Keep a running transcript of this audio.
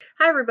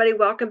Hi, everybody.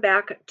 Welcome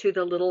back to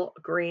the Little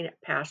Green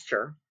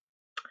Pasture.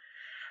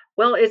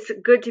 Well, it's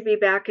good to be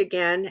back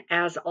again,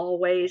 as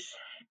always,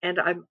 and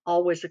I'm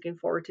always looking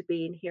forward to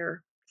being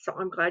here. So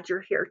I'm glad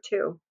you're here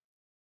too.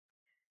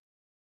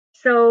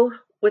 So,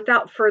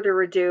 without further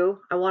ado,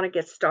 I want to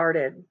get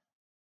started.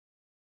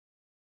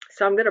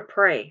 So, I'm going to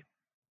pray,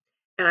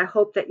 and I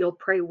hope that you'll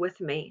pray with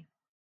me.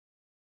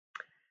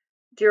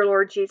 Dear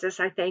Lord Jesus,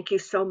 I thank you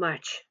so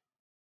much.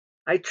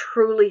 I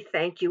truly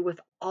thank you with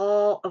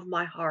all of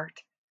my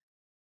heart,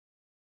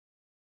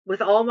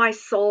 with all my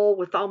soul,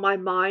 with all my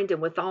mind, and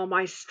with all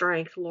my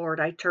strength. Lord,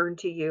 I turn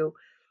to you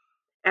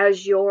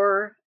as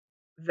your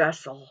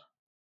vessel.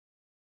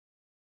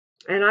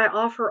 And I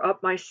offer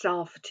up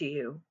myself to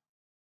you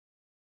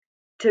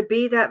to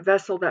be that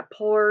vessel that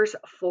pours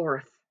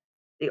forth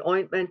the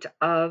ointment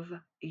of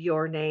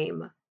your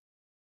name.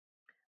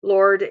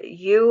 Lord,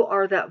 you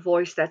are that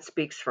voice that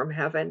speaks from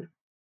heaven.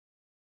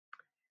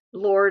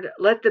 Lord,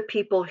 let the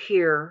people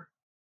hear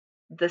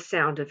the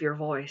sound of your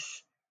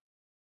voice.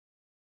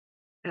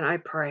 And I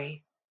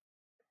pray,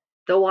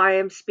 though I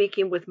am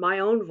speaking with my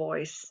own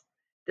voice,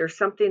 there's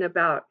something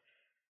about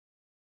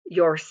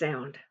your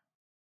sound.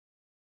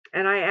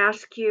 And I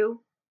ask you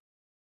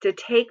to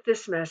take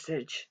this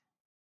message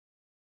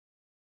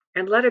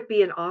and let it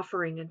be an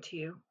offering unto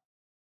you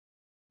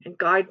and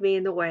guide me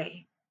in the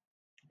way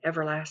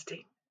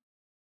everlasting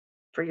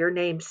for your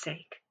name's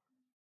sake.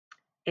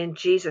 In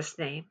Jesus'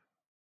 name,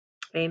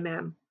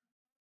 amen.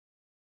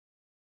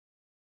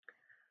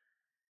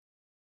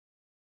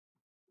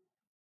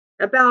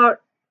 About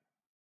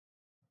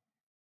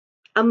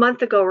a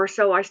month ago or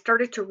so, I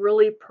started to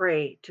really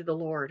pray to the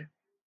Lord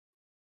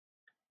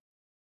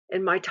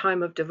in my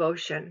time of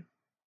devotion.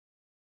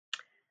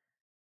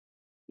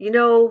 You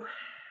know,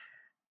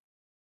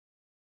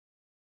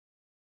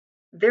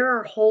 there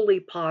are holy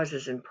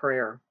pauses in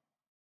prayer.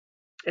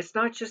 It's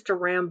not just a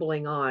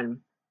rambling on.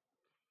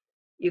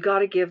 You got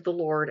to give the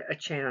Lord a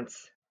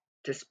chance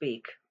to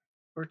speak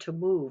or to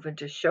move and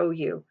to show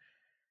you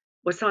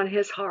what's on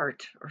his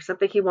heart or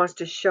something he wants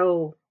to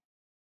show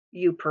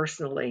you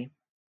personally.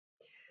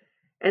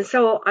 And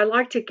so I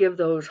like to give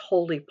those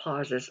holy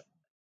pauses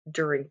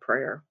during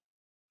prayer.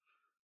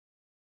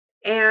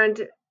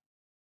 And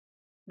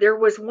there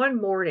was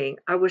one morning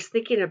I was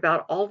thinking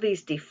about all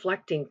these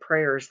deflecting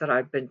prayers that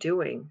I've been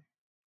doing.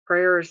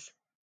 Prayers,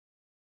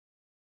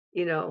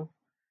 you know,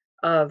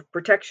 of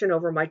protection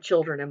over my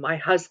children and my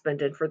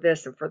husband and for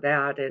this and for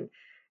that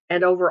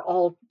and over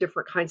all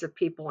different kinds of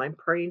people I'm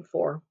praying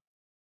for.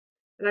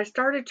 And I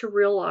started to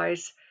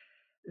realize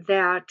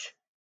that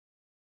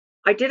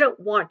I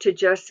didn't want to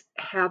just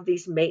have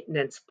these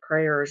maintenance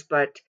prayers,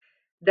 but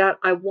that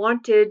I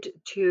wanted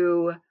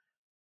to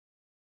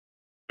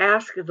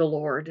ask the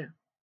Lord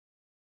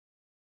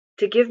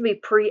to give me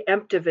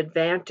preemptive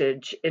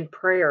advantage in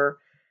prayer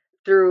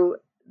through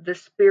the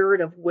spirit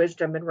of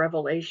wisdom and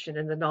revelation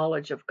and the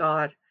knowledge of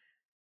God,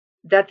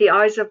 that the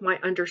eyes of my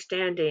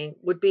understanding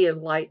would be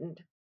enlightened,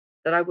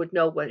 that I would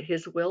know what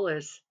his will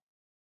is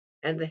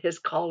and his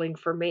calling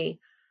for me,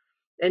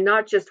 and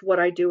not just what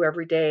I do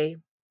every day,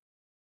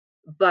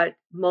 but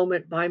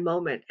moment by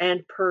moment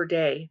and per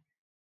day.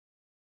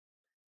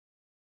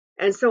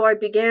 And so I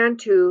began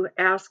to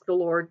ask the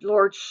Lord,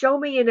 Lord, show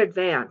me in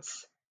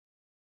advance,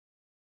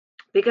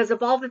 because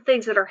of all the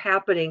things that are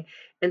happening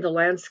in the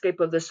landscape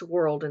of this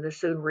world and the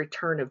soon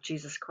return of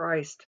Jesus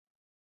Christ.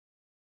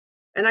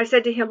 And I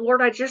said to him,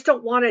 Lord, I just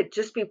don't want it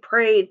just be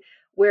prayed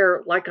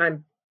where like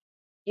I'm,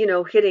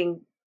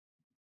 hitting,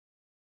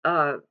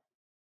 uh,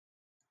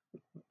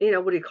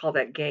 what do you call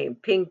that game?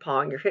 Ping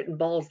pong. You're hitting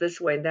balls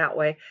this way and that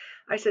way.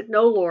 I said,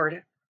 no,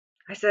 Lord.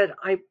 I said,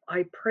 I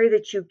pray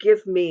that you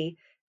give me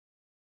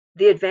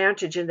the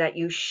advantage and that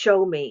you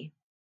show me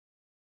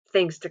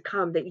things to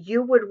come, that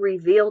you would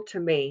reveal to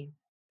me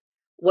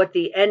what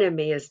the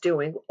enemy is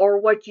doing or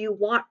what you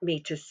want me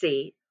to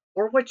see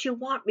or what you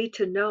want me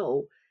to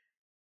know,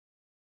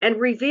 and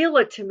reveal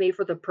it to me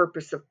for the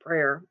purpose of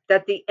prayer,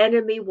 that the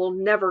enemy will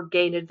never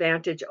gain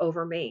advantage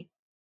over me,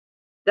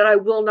 that I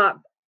will not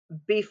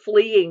be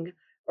fleeing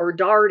or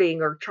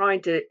darting or trying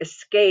to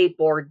escape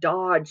or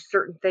dodge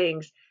certain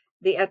things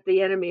the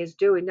enemy is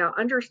doing. Now,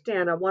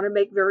 understand, I want to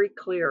make very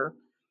clear,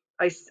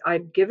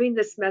 I'm giving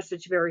this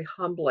message very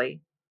humbly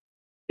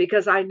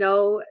because I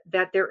know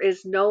that there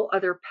is no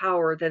other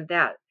power than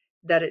that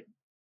it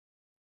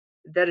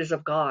that is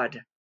of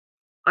God.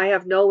 I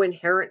have no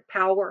inherent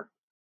power.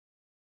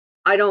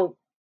 I don't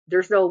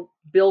There's no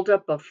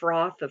buildup of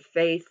froth of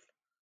faith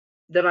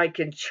that I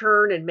can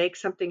churn and make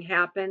something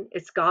happen.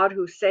 It's God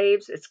who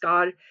saves. It's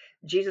God,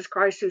 Jesus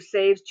Christ, who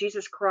saves,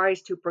 Jesus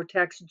Christ who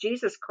protects,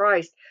 Jesus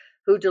Christ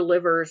who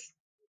delivers,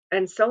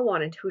 and so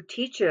on, and who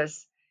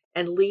teaches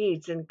and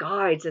leads and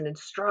guides and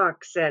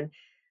instructs and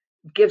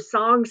gives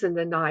songs in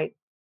the night.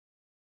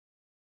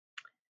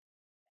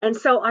 And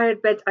so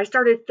I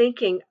started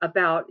thinking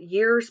about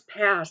years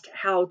past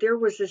how there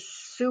was this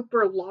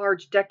super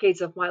large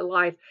decades of my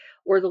life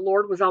where the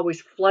Lord was always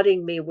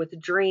flooding me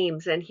with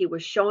dreams and he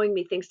was showing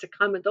me things to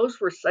come. And those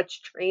were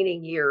such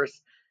training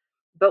years.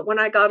 But when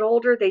I got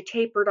older, they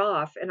tapered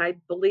off. And I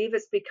believe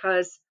it's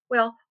because,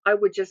 well, I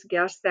would just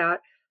guess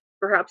that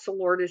perhaps the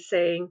Lord is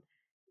saying,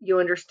 you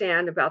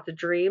understand about the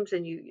dreams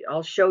and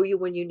I'll show you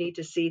when you need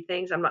to see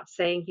things. I'm not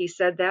saying he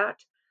said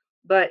that,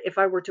 but if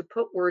I were to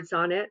put words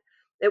on it,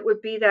 it would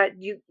be that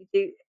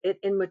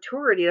in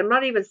maturity, I'm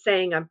not even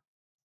saying I'm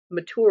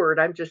matured.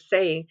 I'm just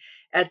saying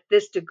at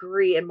this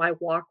degree in my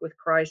walk with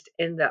Christ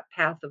in that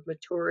path of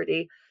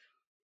maturity,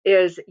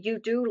 is you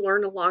do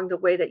learn along the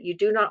way that you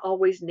do not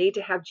always need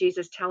to have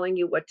Jesus telling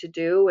you what to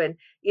do, and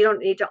you don't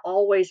need to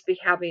always be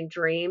having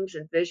dreams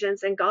and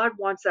visions. And God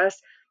wants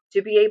us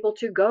to be able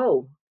to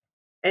go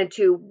and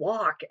to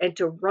walk and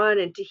to run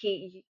and to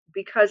he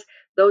because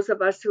those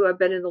of us who have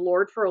been in the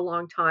Lord for a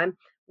long time,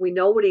 we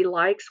know what he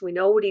likes, we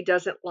know what he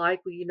doesn't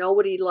like, we know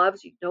what he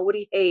loves, you know what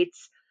he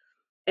hates,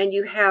 and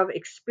you have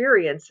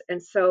experience.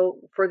 And so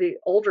for the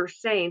older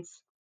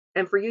saints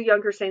and for you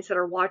younger saints that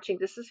are watching,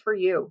 this is for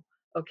you,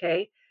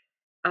 okay?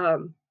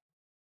 Um,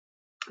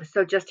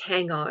 so just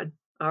hang on.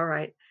 All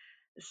right.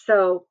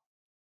 So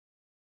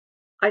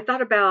I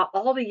thought about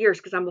all the years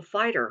because I'm a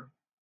fighter.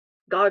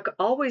 God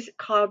always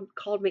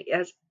called me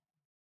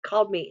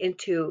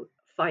into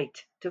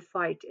fight to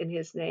fight in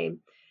His name,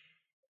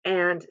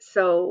 and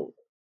so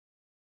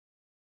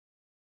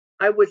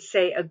I would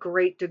say a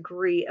great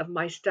degree of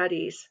my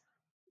studies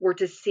were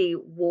to see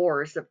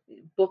wars, the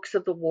books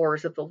of the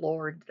wars of the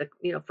Lord,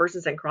 First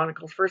and Second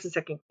Chronicles, First and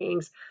Second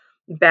Kings,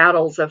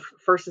 battles of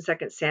First and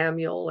Second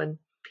Samuel,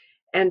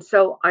 and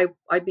so I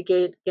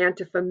began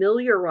to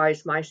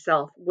familiarize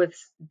myself with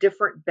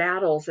different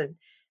battles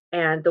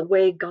and the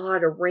way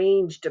God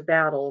arranged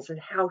battles and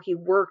how he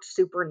worked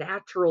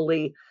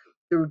supernaturally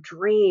through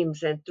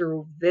dreams and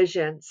through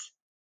visions.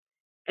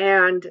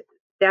 And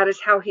that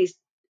is how he's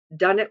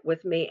done it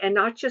with me. And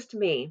not just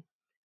me,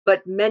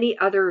 but many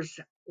others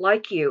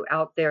like you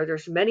out there.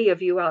 There's many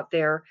of you out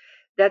there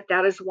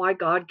that is why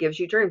God gives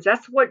you dreams.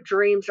 That's what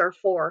dreams are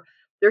for.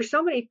 There's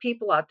so many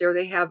people out there,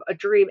 they have a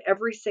dream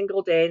every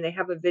single day and they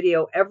have a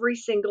video every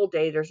single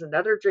day. There's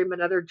another dream,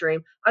 another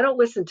dream. I don't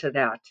listen to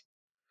that.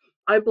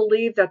 I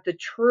believe that the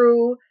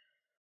true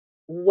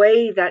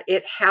way that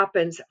it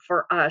happens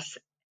for us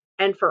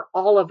and for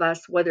all of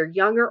us, whether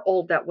young or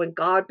old, that when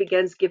God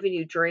begins giving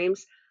you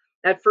dreams,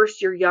 at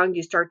first you're young,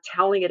 you start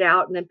telling it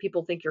out, and then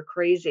people think you're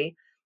crazy.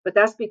 But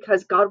that's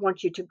because God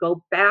wants you to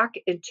go back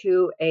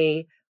into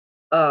a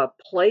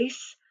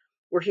place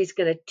where He's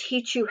going to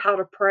teach you how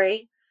to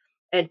pray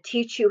and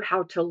teach you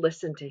how to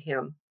listen to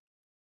Him.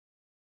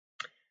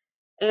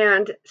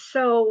 And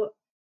so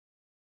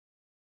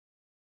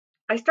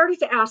I started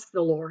to ask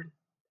the Lord,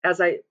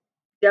 as I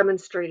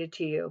demonstrated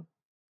to you,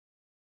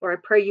 or I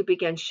pray you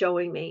begin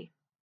showing me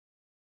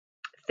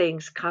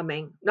things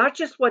coming, not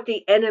just what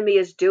the enemy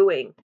is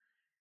doing,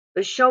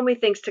 but show me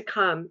things to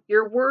come.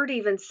 Your word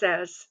even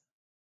says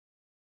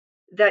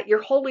that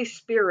your Holy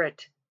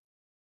Spirit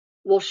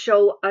will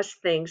show us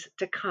things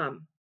to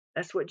come.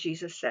 That's what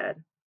Jesus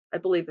said. I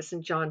believe it's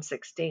in John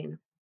 16.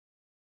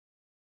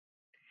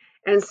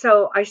 And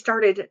so I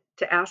started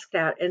to ask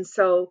that. And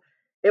so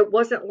it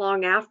wasn't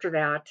long after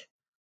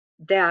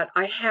that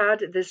I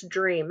had this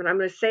dream. And I'm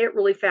going to say it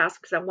really fast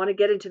because I want to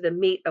get into the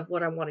meat of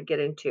what I want to get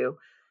into.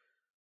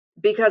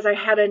 Because I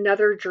had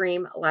another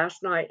dream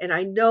last night, and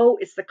I know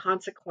it's the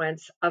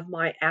consequence of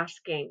my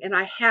asking. And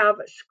I have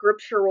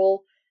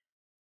scriptural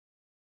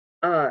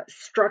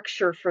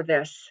structure for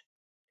this,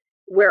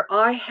 where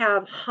I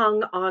have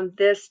hung on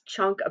this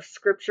chunk of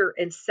scripture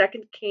in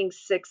 2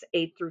 Kings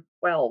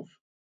 6:8-12.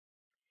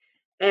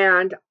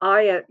 And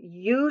I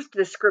used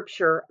the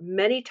scripture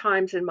many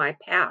times in my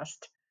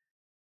past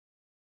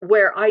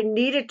where I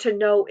needed to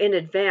know in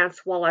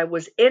advance while I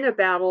was in a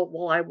battle,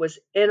 while I was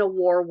in a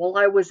war, while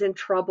I was in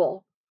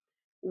trouble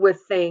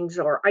with things,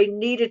 or I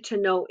needed to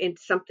know in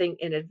something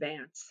in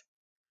advance.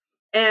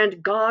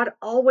 And God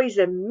always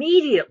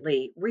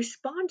immediately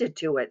responded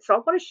to it. So I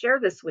want to share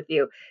this with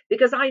you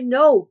because I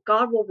know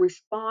God will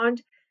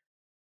respond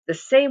the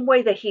same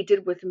way that he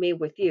did with me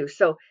with you.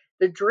 So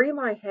the dream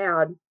I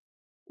had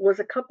was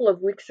a couple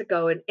of weeks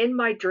ago, and in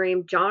my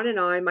dream, John and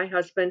I, my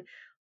husband,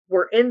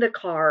 were in the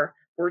car.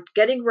 We're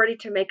getting ready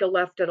to make a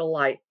left at a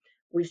light.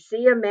 We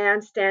see a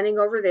man standing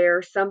over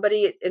there.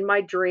 Somebody in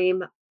my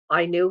dream,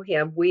 I knew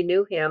him, we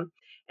knew him,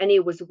 and he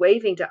was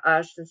waving to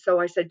us. And so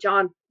I said,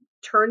 John,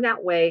 turn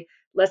that way.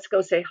 Let's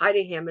go say hi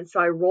to him. And so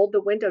I rolled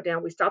the window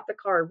down. We stopped the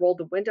car. I rolled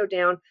the window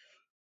down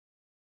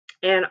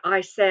and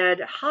I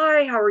said,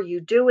 hi, how are you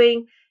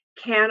doing?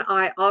 Can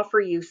I offer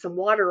you some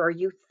water? Are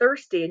you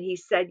thirsty? And he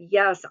said,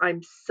 yes,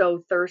 I'm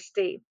so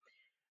thirsty.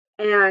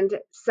 And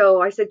so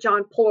I said,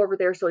 John, pull over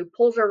there. So he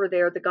pulls over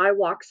there. The guy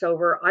walks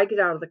over. I get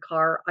out of the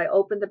car. I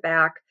open the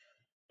back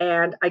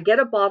and I get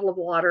a bottle of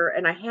water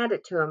and I hand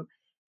it to him.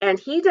 And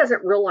he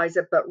doesn't realize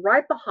it, but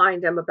right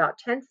behind him, about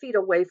 10 feet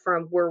away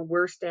from where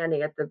we're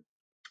standing at the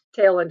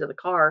tail end of the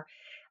car,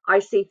 I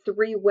see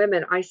three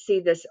women. I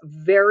see this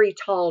very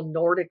tall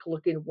Nordic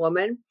looking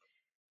woman.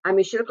 I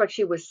mean, she looked like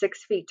she was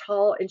 6 feet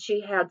tall, and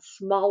she had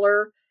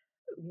smaller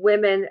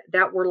women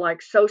that were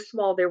like so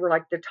small, they were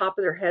like the top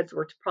of their heads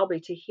were probably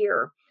to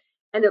here.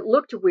 and it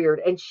looked weird,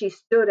 and she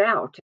stood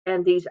out.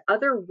 And these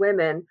other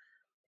women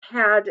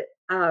had,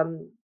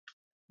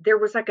 there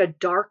was like a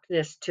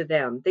darkness to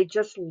them. They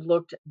just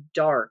looked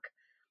dark,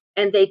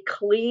 and they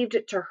cleaved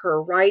to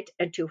her right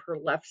and to her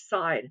left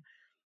side.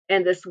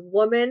 And this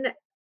woman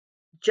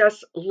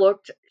just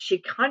looked, she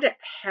kind of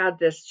had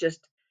this just,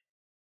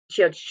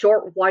 she had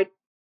short white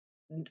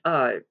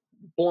uh,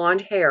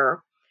 blonde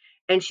hair,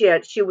 and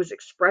she was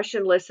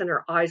expressionless, and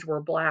her eyes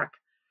were black.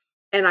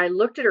 And I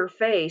looked at her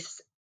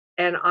face,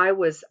 and I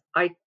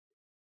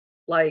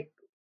like,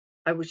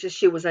 I was just,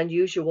 she was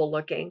unusual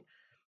looking.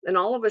 And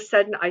all of a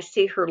sudden I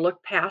see her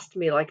look past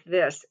me like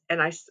this,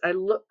 and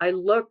I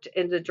looked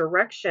in the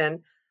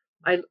direction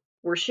I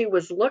where she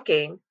was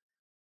looking,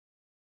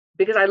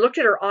 because I looked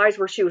at her eyes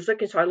where she was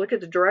looking, so I look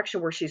at the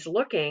direction where she's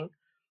looking,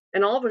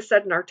 and all of a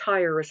sudden our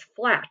tire is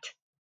flat.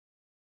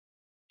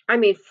 I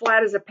mean,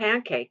 flat as a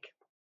pancake.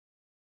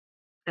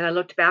 And I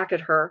looked back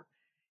at her,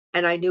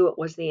 and I knew it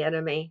was the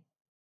enemy,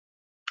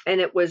 and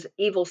it was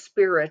evil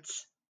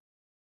spirits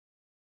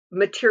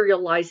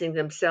materializing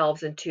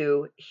themselves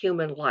into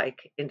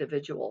human-like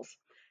individuals.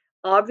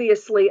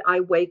 Obviously, I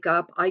wake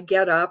up, I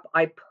get up,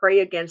 I pray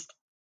against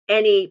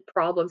any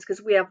problems,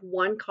 because we have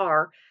one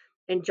car,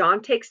 and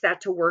John takes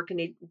that to work, and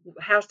he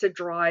has to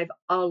drive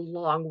a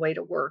long way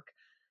to work.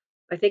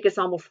 I think it's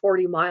almost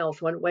 40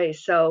 miles one way.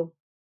 So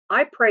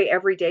I pray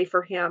every day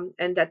for him,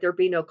 and that there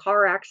be no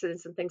car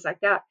accidents and things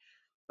like that.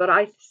 But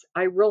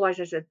I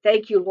realized, I said,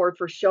 thank you, Lord,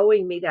 for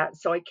showing me that.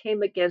 So I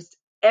came against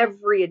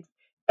everything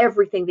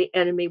the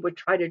enemy would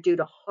try to do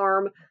to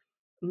harm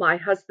my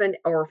husband,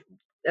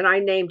 and I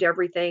named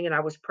everything, and I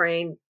was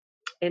praying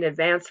in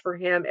advance for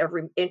him,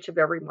 every inch of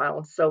every mile,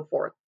 and so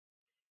forth.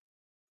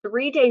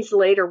 3 days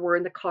later, we're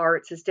in the car,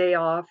 it's his day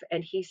off,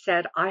 and he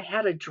said, I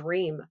had a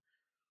dream.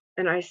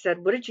 And I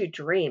said, what did you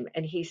dream?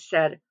 And he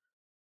said,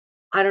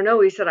 I don't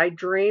know. He said, I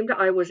dreamed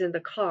I was in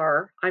the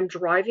car. I'm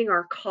driving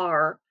our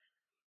car,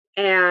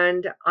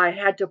 and I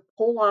had to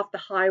pull off the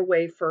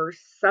highway for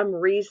some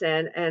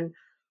reason. And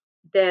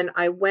then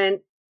I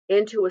went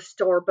into a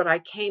store, but I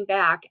came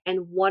back,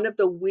 and one of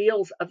the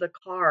wheels of the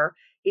car,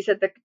 he said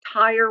the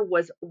tire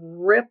was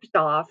ripped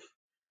off,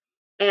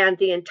 and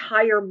the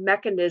entire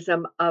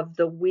mechanism of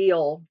the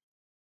wheel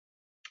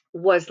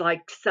was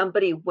like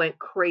somebody went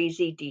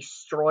crazy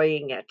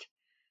destroying it.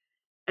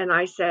 And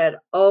I said,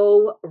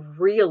 oh,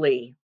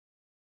 really?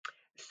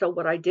 So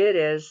what I did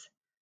is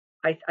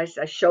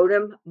I showed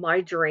him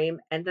my dream,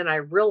 and then I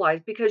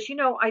realized, because,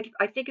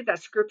 I think of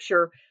that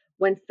scripture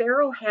when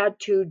Pharaoh had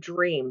two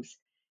dreams,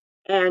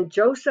 and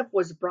Joseph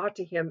was brought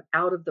to him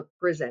out of the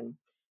prison,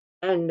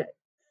 and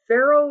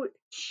Pharaoh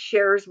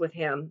shares with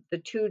him the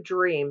two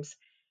dreams,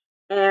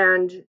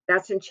 and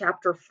that's in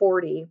chapter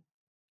 40.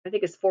 I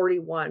think it's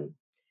 41.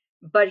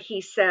 But he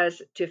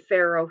says to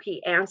Pharaoh,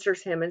 he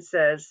answers him and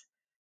says,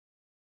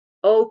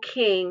 O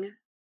king,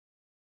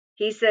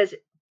 he says,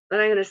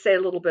 and I'm going to say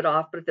a little bit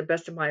off, but at the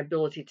best of my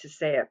ability to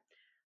say it,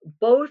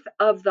 both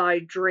of thy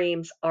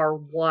dreams are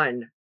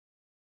one,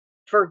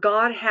 for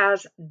God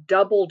has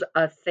doubled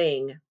a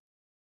thing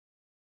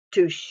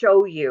to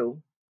show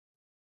you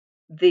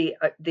the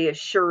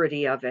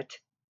assurity of it,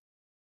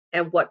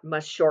 and what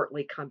must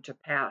shortly come to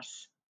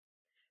pass.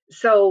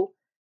 So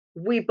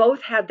we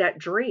both had that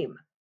dream.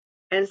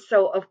 And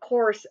so, of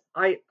course,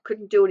 I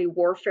couldn't do any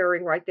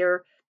warfaring right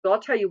there. But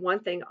I'll tell you one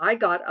thing, I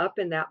got up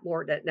in that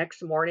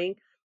next morning,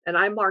 and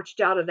I marched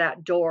out of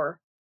that door,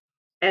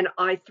 and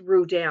I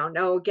threw down.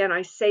 Now, again,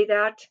 I say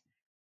that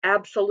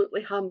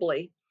absolutely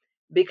humbly,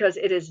 because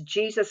it is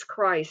Jesus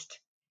Christ,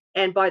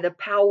 and by the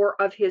power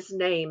of his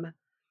name,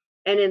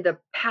 and in the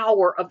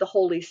power of the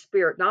Holy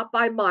Spirit, not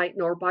by might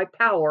nor by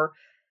power,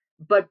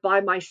 but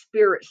by my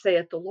spirit,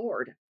 saith the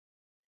Lord.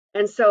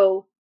 And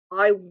so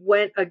I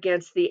went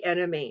against the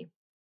enemy,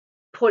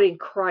 putting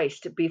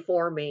Christ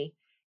before me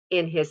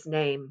in his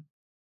name.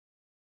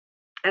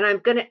 And I'm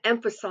going to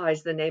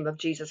emphasize the name of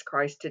Jesus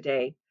Christ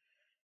today.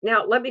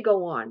 Now, let me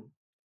go on.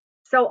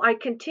 So I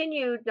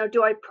continued. Now,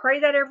 do I pray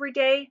that every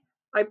day?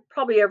 I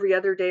probably every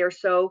other day or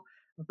so,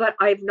 but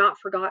I've not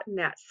forgotten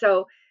that.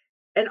 So,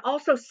 and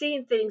also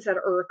seeing things that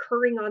are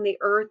occurring on the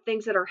earth,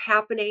 things that are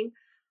happening.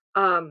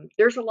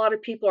 There's a lot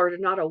of people are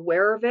not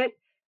aware of it.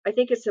 I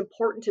think it's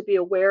important to be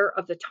aware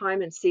of the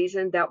time and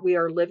season that we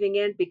are living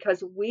in,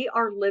 because we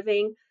are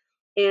living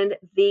in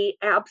the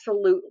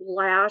absolute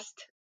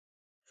last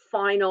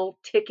final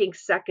ticking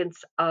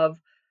seconds of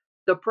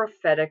the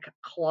prophetic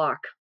clock.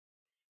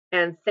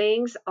 And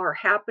things are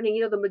happening.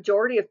 The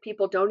majority of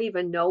people don't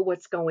even know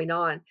what's going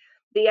on.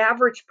 The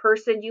average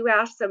person, you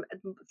ask them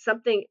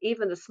something,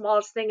 even the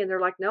smallest thing, and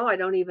they're like, no, I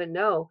don't even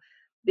know,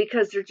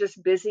 because they're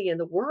just busy in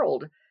the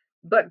world.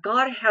 But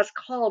God has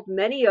called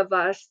many of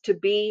us to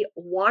be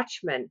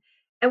watchmen,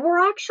 and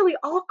we're actually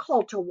all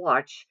called to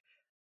watch.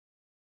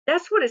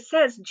 That's what it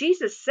says.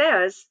 Jesus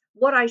says,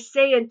 what I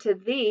say unto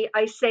thee,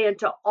 I say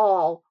unto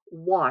all,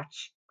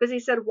 watch. Because he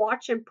said,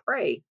 watch and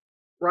pray,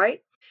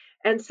 right?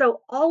 And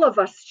so all of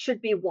us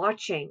should be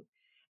watching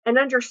and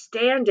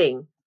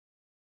understanding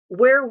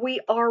where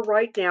we are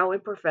right now in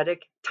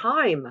prophetic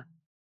time.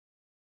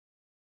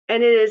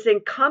 And it is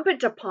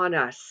incumbent upon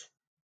us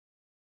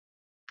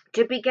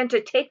to begin to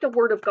take the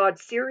word of God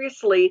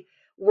seriously,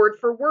 word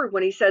for word.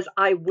 When he says,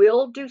 I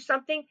will do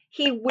something,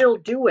 he will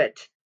do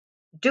it.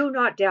 Do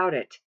not doubt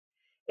it.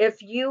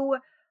 If you,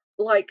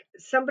 like,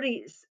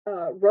 somebody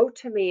wrote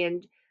to me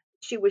and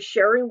she was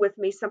sharing with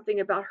me something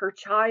about her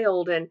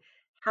child and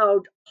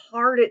how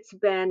hard it's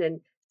been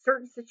in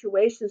certain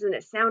situations, and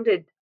it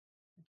sounded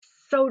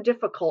so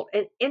difficult,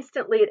 and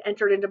instantly it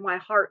entered into my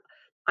heart.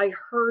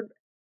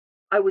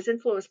 I was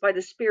influenced by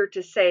the Spirit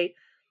to say,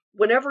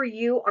 whenever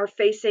you are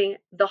facing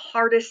the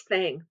hardest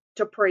thing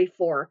to pray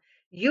for,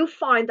 you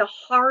find the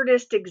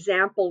hardest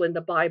example in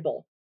the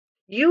Bible.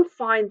 You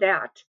find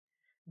that.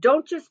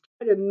 Don't just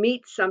try to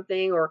meet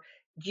something, or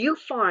you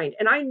find,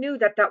 and I knew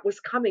that that was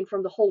coming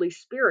from the Holy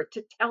Spirit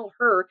to tell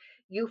her,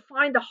 you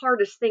find the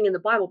hardest thing in the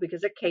Bible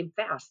because it came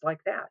fast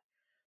like that.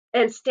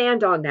 And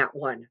stand on that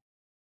one.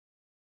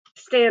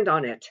 Stand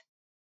on it.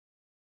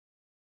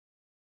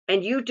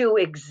 And you do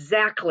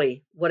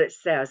exactly what it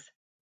says.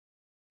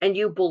 And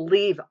you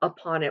believe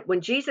upon it.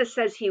 When Jesus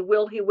says he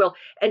will, he will.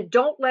 And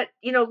don't let,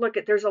 look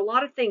at, there's a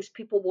lot of things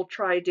people will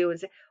try to do and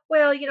say,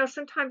 well,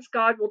 sometimes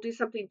God will do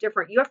something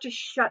different. You have to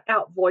shut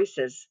out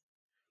voices.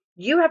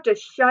 You have to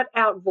shut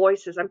out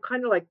voices. I'm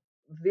kind of like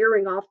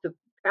veering off the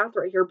path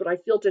right here, but I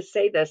feel to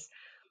say this.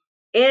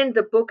 In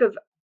the book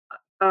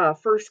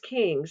of First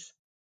Kings,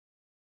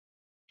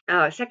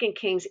 Second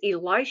Kings,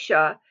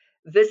 Elisha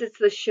visits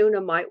the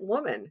Shunammite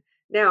woman.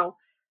 Now,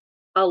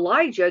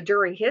 Elijah,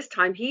 during his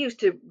time, he used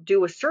to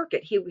do a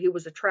circuit. He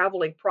was a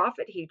traveling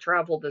prophet. He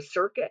traveled the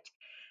circuit,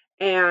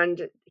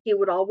 and he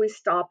would always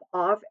stop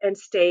off and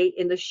stay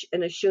in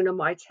a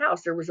Shunammite's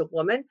house. There was a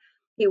woman.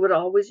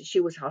 She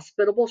was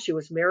hospitable. She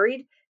was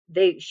married.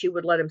 She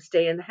would let him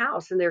stay in the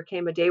house. And there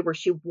came a day where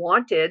she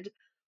wanted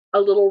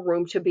a little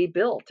room to be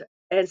built.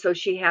 And so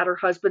she had her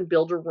husband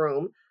build a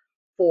room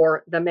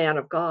for the man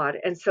of God.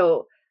 And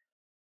so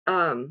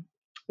um,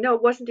 no,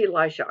 it wasn't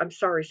Elisha. I'm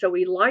sorry. So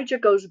Elijah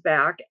goes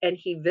back and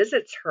he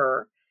visits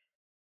her.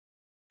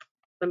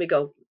 Let me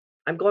go.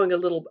 I'm going a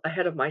little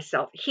ahead of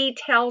myself. He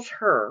tells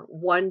her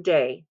one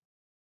day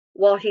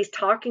while he's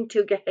talking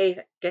to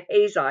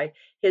Gehazi,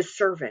 his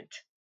servant,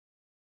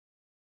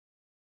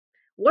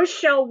 what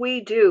shall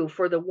we do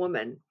for the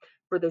woman,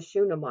 for the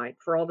Shunammite,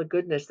 for all the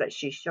goodness that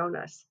she's shown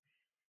us?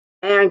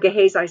 And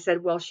Gehazi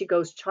said, well, she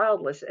goes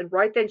childless. And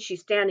right then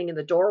she's standing in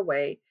the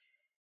doorway.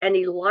 And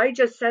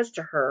Elijah says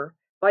to her,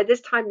 by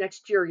this time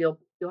next year, you'll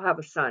have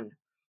a son.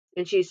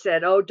 And she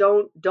said, oh,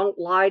 don't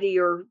lie to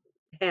your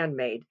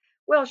handmaid.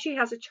 Well, she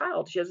has a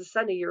child. She has a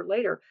son a year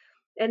later.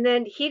 And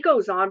then he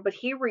goes on, but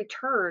he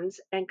returns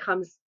and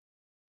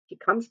he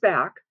comes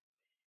back,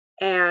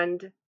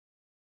 and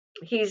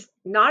he's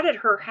not at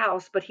her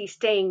house, but he's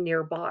staying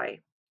nearby.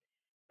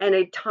 And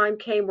a time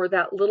came where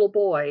that little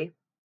boy,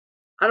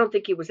 I don't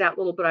think he was that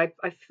little, but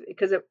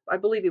I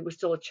believe he was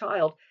still a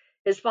child.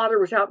 His father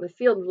was out in the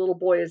field, and the little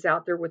boy is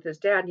out there with his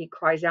dad, and he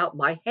cries out,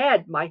 my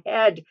head, my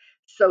head.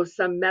 So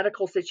some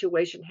medical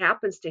situation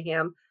happens to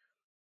him.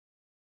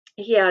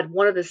 He had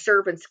one of the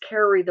servants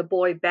carry the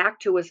boy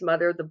back to his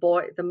mother.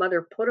 The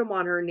mother put him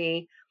on her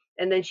knee,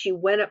 and then she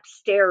went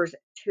upstairs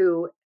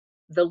to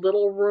the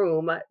little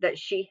room that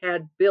she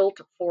had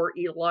built for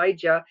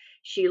Elijah.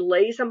 She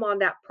lays him on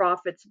that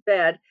prophet's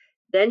bed.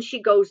 Then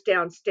she goes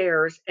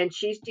downstairs, and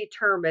she's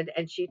determined,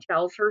 and she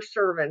tells her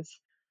servants,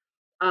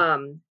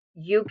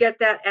 you get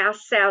that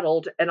ass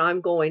saddled, and I'm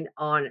going.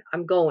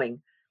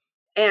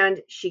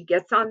 And she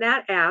gets on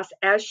that ass.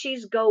 As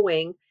she's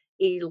going,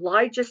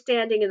 Elijah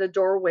standing in the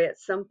doorway at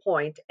some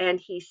point, and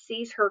he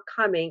sees her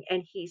coming,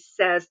 and he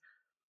says,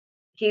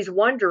 he's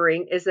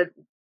wondering,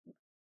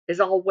 is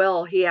all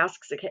well? He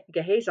asks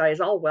Gehazi, is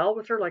all well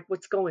with her? Like,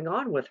 what's going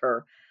on with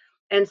her?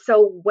 And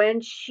so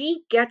when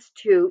she gets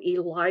to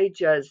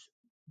Elijah's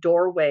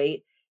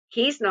doorway,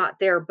 he's not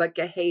there, but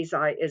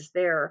Gehazi is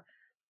there.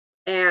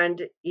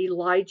 And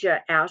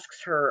Elijah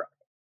asks her,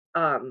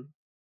 um,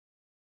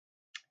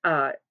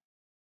 uh,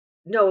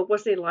 no, it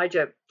wasn't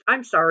Elijah.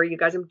 I'm sorry, you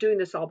guys, I'm doing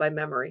this all by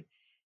memory.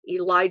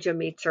 Elijah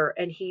meets her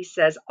and he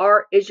says,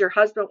 are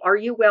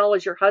you well?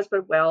 Is your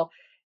husband well?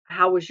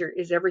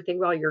 Is everything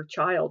well, your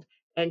child?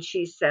 And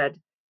she said,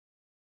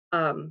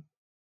 um,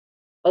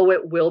 oh,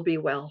 it will be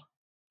well.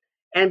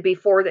 And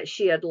before that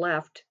she had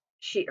left,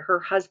 her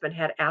husband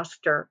had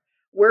asked her,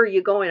 where are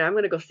you going? I'm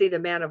going to go see the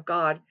man of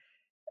God,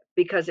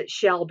 because it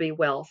shall be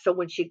well. So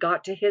when she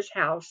got to his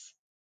house,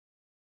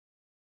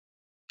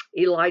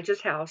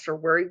 Elijah's house, or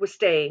where he was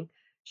staying,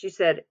 she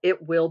said,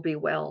 it will be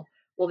well.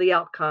 Well, the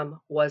outcome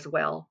was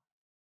well.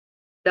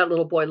 That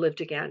little boy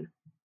lived again,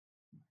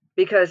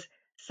 because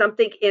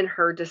something in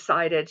her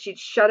decided she'd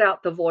shut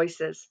out the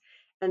voices.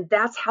 And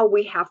that's how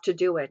we have to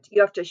do it.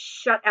 You have to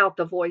shut out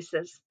the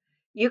voices.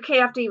 You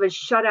can't have to even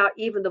shut out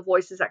even the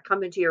voices that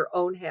come into your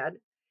own head.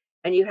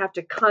 And you have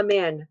to come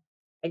in,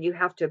 and you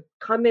have to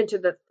come into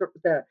the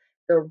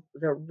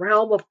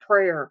realm of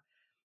prayer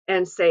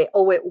and say,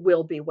 oh, it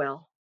will be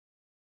well,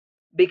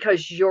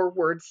 because your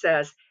word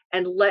says,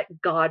 and let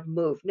God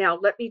move. Now,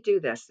 let me do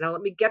this. Now,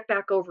 let me get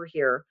back over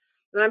here.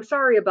 And I'm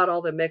sorry about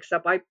all the mix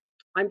up.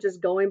 I'm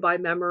just going by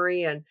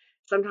memory, and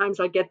sometimes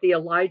I get the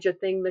Elijah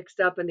thing mixed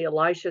up and the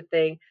Elisha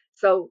thing.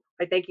 So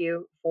I thank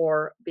you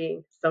for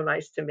being so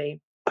nice to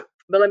me.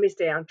 But let me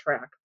stay on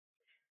track.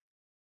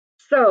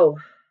 So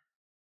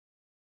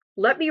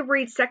let me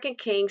read 2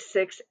 Kings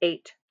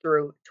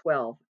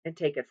 6:8-12 and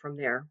take it from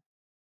there.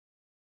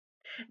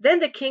 Then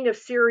the king of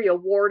Syria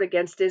warred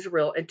against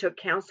Israel and took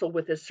counsel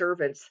with his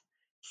servants,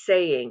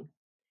 saying,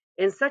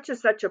 in such and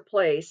such a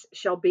place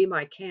shall be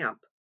my camp.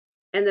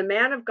 And the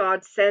man of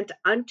God sent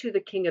unto the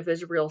king of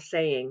Israel,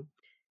 saying,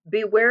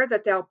 beware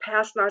that thou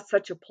pass not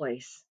such a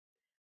place,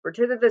 for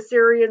thither the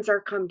Syrians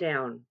are come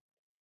down.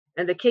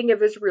 And the king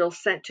of Israel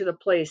sent to the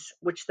place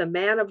which the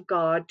man of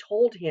God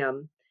told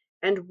him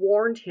and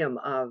warned him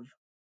of,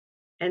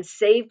 and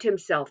saved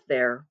himself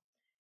there,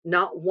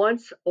 not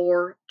once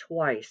or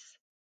twice.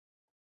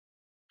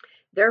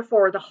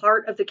 Therefore the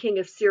heart of the king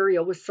of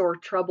Syria was sore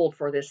troubled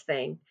for this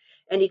thing.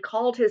 And he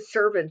called his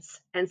servants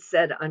and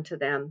said unto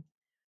them,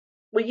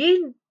 will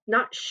ye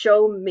not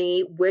show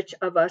me which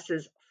of us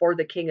is for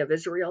the king of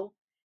Israel?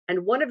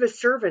 And one of his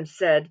servants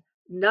said,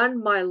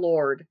 none, my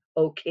lord,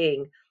 O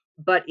king,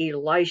 but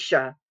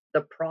Elisha,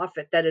 the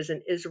prophet that is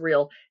in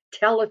Israel,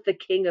 telleth the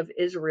king of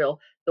Israel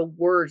the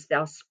words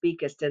thou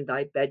speakest in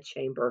thy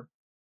bedchamber.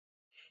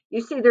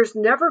 You see, there's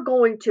never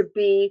going to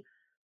be,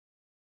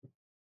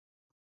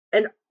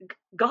 and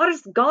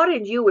God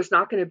in you is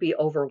not going to be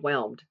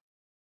overwhelmed.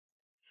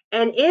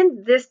 And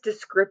in this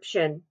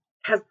description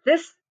has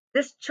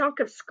this chunk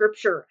of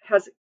scripture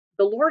has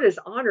the Lord is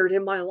honored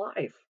in my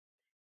life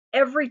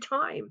every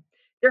time.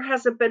 There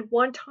hasn't been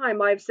one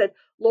time I've said,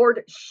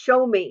 Lord,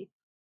 show me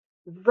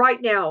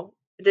right now.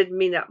 I didn't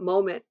mean that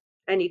moment,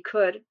 and he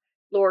could.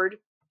 Lord,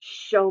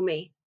 show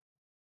me.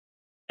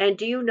 And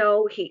do you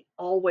know, he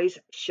always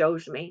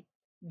shows me,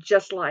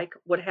 just like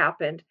what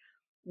happened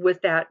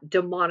with that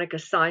demonic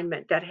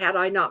assignment that had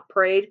I not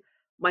prayed,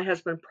 my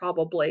husband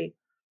probably,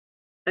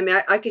 I mean,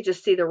 I could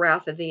just see the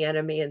wrath of the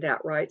enemy in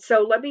that, right?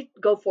 So let me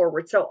go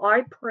forward. So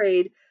I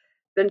prayed,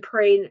 been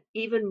praying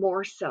even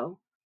more so.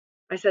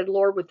 I said,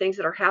 Lord, with things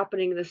that are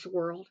happening in this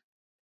world,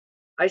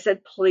 I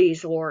said,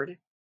 please, Lord,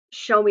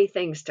 show me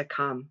things to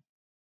come.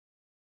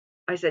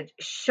 I said,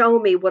 show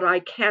me what I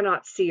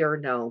cannot see or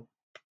know.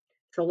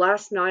 So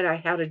last night I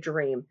had a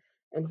dream,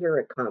 and here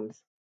it comes.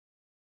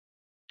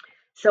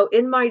 So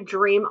in my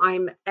dream,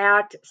 I'm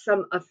at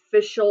some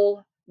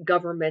official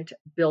government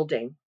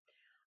building.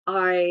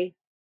 I'm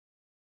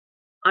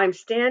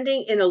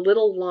standing in a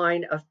little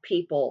line of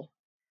people.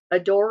 A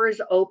door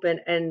is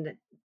open, and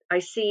I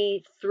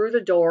see through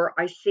the door,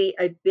 I see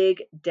a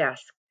big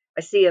desk.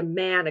 I see a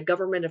man, a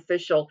government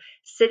official,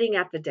 sitting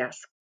at the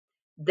desk.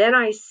 Then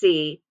I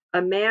see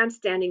a man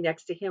standing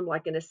next to him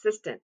like an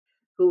assistant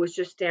who was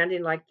just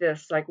standing like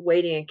this, like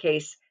waiting in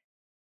case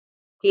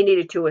he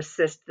needed to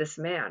assist this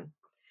man.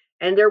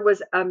 And there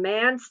was a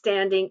man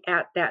standing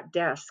at that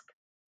desk,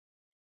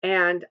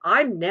 and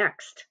I'm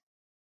next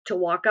to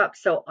walk up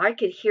so I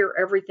could hear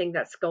everything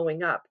that's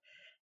going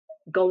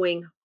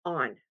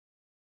on.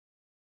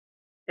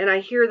 And I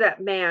hear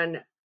that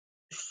man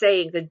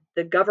saying,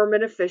 the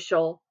government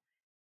official,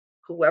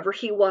 whoever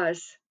he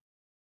was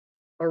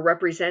or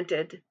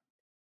represented,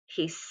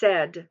 he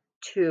said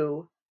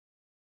to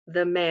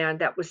the man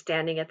that was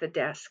standing at the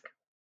desk,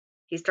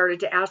 he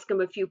started to ask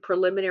him a few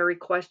preliminary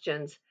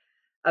questions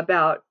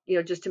about,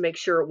 just to make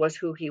sure it was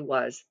who he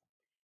was.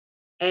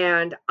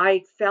 And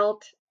I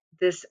felt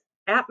this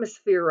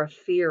atmosphere of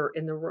fear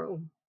in the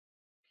room.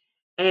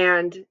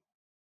 And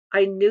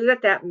I knew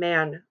that that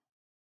man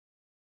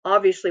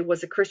obviously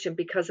was a Christian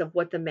because of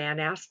what the man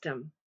asked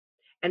him.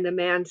 And the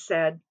man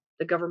said,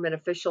 the government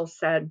official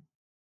said,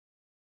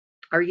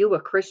 are you a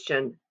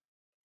Christian?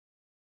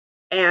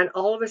 And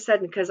all of a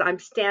sudden, because I'm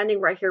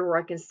standing right here where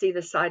I can see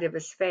the side of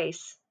his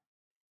face,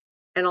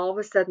 and all of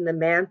a sudden the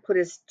man put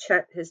his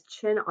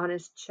chin on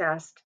his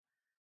chest,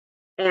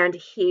 and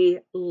he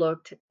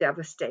looked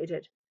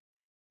devastated.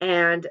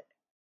 And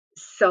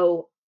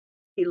so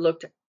he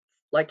looked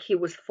like he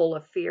was full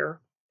of fear.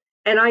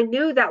 And I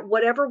knew that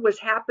whatever was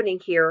happening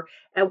here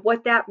and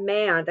what that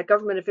man, that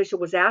government official,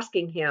 was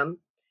asking him,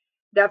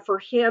 that for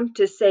him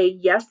to say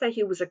yes, that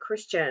he was a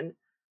Christian,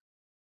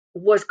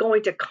 was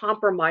going to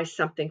compromise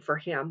something for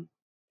him.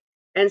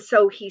 And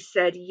so he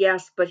said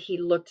yes, but he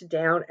looked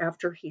down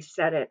after he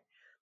said it.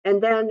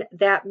 And then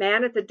that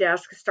man at the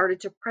desk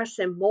started to press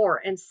him more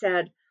and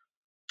said,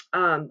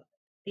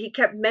 he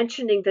kept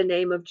mentioning the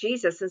name of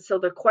Jesus. And so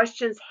the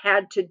questions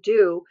had to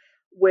do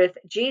with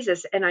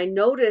Jesus. And I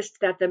noticed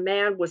that the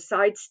man was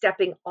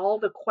sidestepping all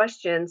the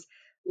questions,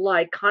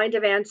 like kind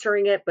of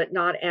answering it, but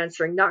not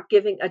answering, not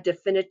giving a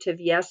definitive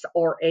yes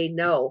or a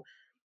no.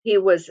 He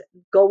was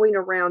going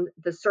around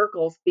the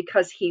circles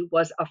because he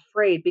was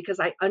afraid, because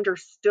I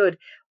understood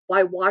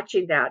by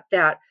watching that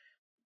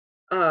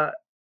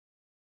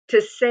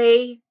to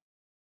say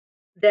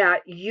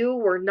that you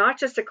were not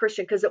just a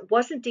Christian, because it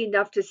wasn't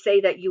enough to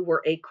say that you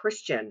were a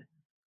Christian,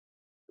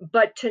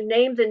 but to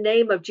name the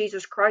name of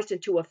Jesus Christ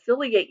and to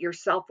affiliate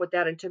yourself with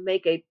that and to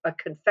make a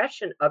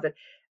confession of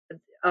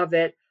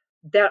it,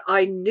 that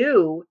I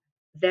knew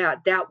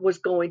that was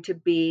going to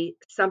be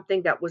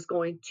something that was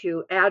going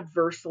to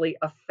adversely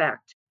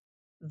affect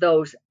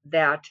those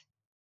that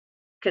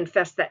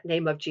confess that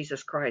name of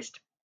Jesus Christ.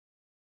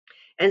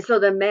 And so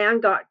the man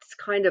got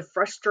kind of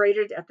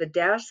frustrated at the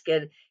desk,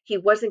 and he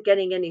wasn't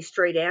getting any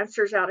straight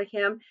answers out of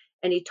him.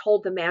 And he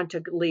told the man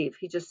to leave.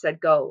 He just said,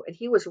 go. And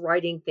he was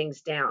writing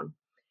things down.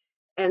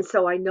 And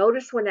so I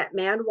noticed when that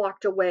man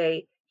walked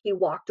away, he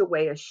walked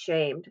away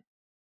ashamed.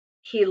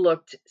 He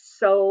looked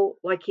so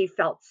like he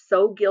felt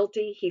so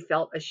guilty. He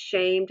felt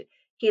ashamed.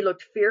 He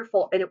looked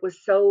fearful. And it was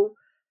so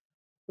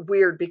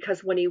weird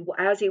because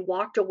as he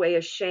walked away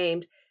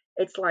ashamed,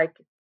 it's like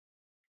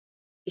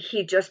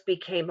he just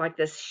became like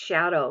this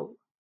shadow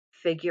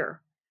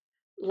figure,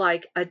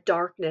 like a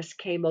darkness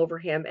came over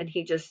him and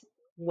he just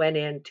went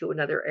into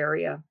another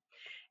area.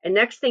 And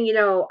next thing you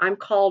know, I'm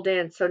called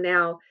in. So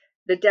now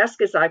the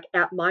desk is like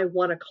at my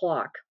 1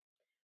 o'clock.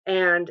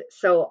 And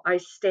so I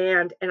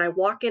stand and I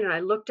walk in and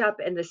I looked up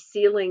and the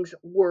ceilings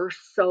were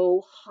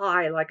so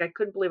high. Like I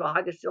couldn't believe how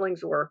high the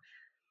ceilings were.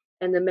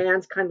 And the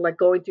man's kind of like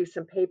going through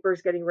some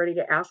papers, getting ready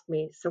to ask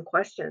me some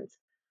questions.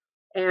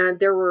 And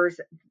there was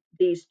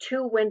these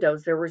two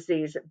windows. There was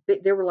these,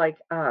 they were like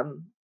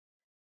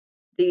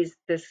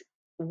this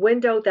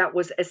window that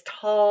was as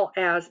tall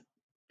as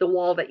the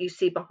wall that you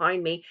see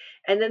behind me.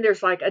 And then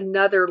there's like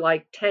another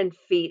like 10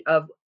 feet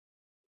of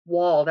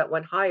wall that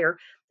went higher.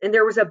 And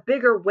there was a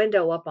bigger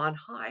window up on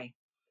high.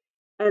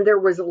 And there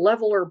was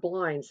leveler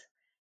blinds.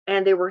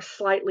 And they were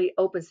slightly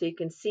open so you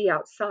can see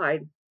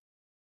outside.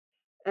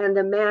 And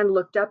the man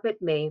looked up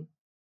at me.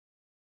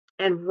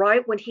 And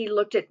right when he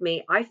looked at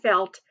me, I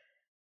felt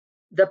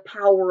the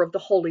power of the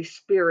Holy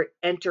Spirit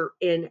enter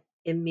in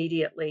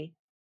immediately.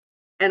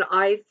 And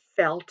I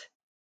felt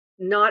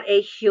not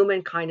a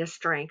human kind of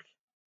strength.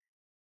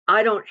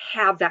 I don't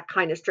have that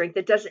kind of strength.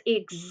 It doesn't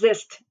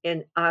exist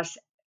in us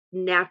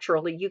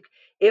naturally.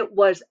 It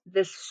was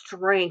the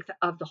strength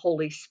of the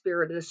Holy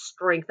Spirit, the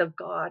strength of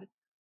God,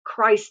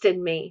 Christ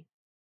in me.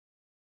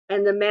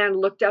 And the man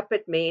looked up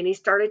at me and he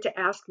started to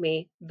ask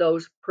me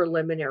those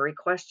preliminary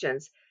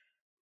questions.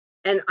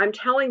 And I'm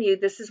telling you,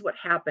 this is what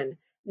happened.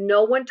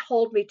 No one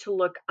told me to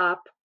look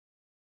up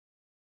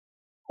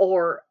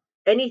or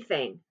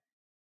anything,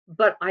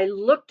 but I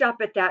looked up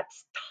at that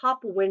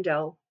top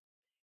window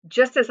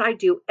just as I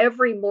do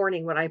every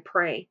morning when I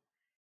pray.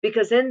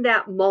 Because in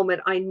that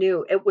moment, I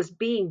knew it was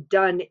being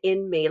done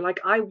in me.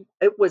 I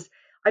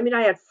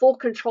had full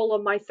control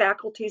of my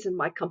faculties and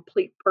my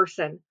complete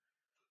person,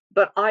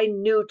 but I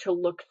knew to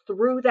look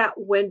through that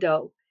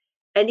window.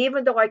 And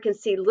even though I can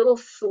see little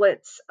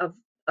slits of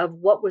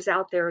what was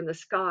out there in the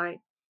sky,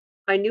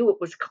 I knew it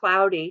was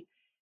cloudy.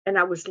 And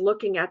I was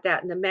looking at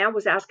that, and the man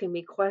was asking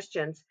me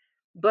questions,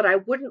 but I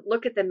wouldn't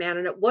look at the man.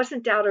 And it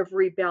wasn't out of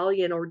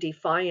rebellion or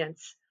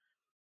defiance.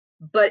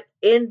 But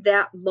in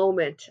that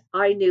moment,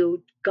 I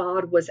knew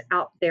God was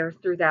out there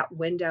through that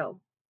window.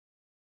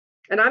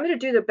 And I'm going to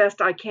do the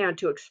best I can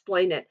to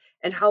explain it.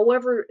 And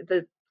however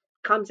the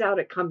comes out,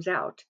 it comes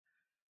out.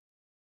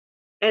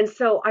 And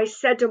so I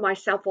said to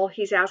myself while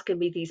he's asking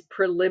me these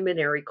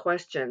preliminary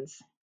questions,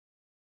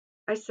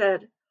 I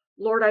said,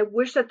 Lord, I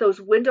wish that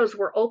those windows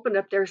were open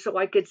up there so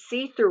I could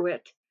see through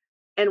it.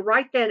 And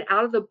right then,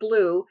 out of the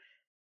blue,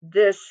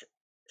 this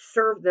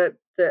the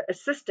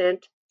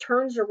assistant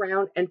turns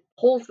around and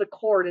pulls the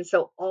cord, and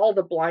so all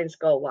the blinds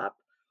go up.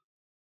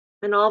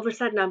 And all of a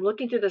sudden, I'm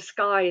looking through the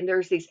sky, and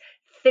there's these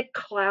thick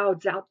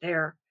clouds out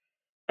there.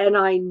 And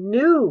I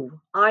know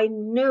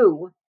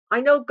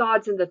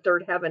God's in the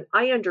third heaven.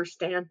 I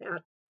understand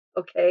that.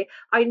 Okay.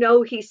 I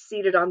know he's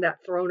seated on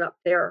that throne up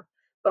there.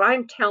 But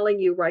I'm telling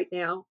you right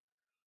now,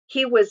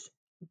 he was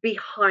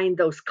behind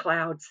those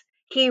clouds.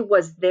 He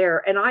was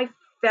there, and I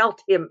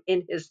felt him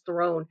in his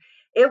throne.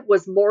 It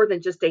was more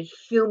than just a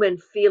human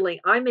feeling.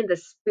 I'm in the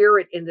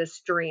spirit in this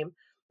stream,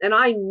 and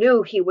I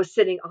knew he was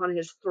sitting on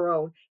his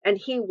throne, and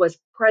he was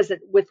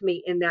present with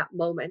me in that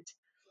moment.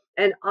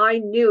 And I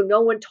knew,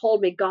 no one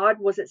told me, God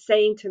wasn't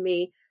saying to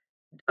me,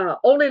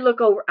 only look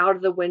over out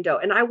of the window.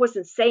 And I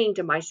wasn't saying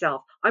to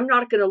myself, I'm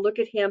not going to look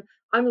at him.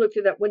 I'm looking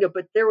through that window.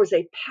 But there was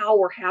a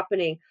power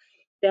happening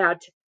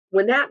that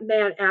when that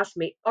man asked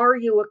me, are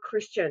you a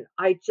Christian?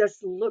 I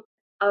just looked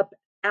up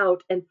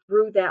out and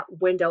through that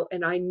window,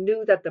 and I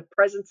knew that the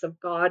presence of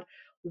God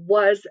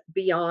was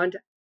beyond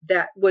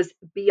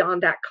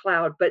that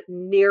cloud, but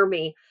near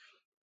me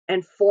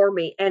and for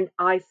me. And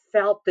I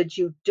felt the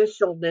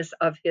judicialness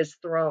of his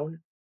throne.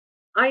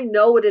 I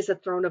know it is a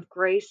throne of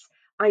grace.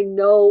 I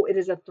know it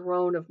is a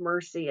throne of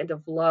mercy and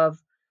of love,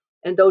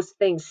 and those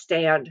things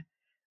stand.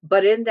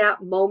 But in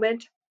that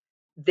moment,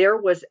 there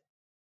was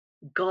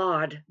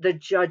God, the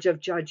judge of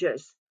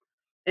judges.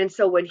 And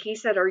so when he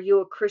said, are you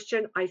a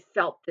Christian? I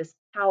felt this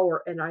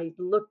power, and I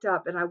looked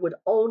up, and I would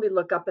only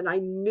look up, and I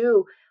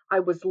knew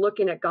I was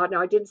looking at God.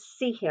 Now I didn't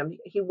see him.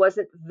 He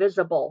wasn't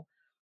visible,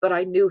 but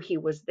I knew he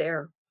was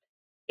there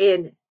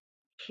in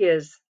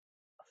his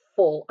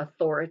full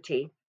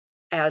authority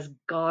as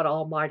God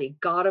Almighty,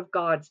 God of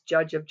gods,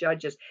 judge of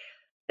judges.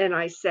 And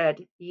I said,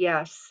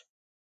 yes.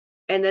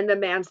 And then the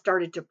man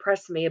started to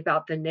press me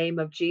about the name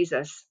of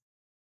Jesus.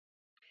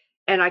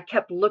 And I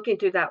kept looking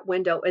through that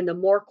window, and the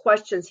more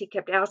questions he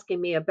kept asking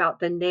me about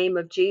the name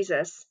of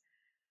Jesus,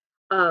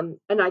 and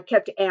I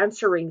kept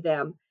answering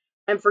them.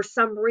 And for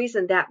some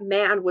reason, that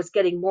man was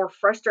getting more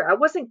frustrated. I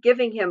wasn't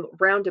giving him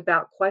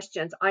roundabout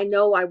questions. I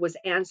know I was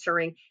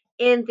answering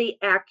in the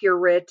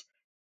accurate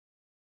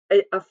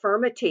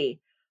affirmity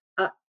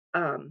uh,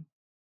 um,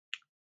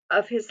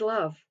 of his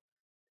love.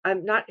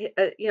 I'm not,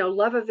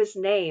 love of his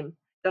name,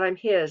 that I'm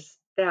his,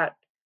 that,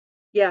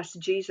 yes,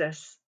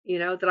 Jesus,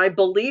 that I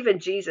believe in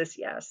Jesus,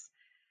 yes.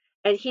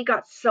 And he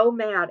got so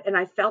mad, and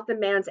I felt the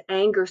man's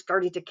anger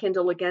starting to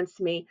kindle against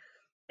me.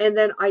 And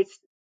then I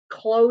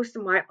closed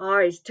my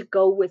eyes to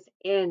go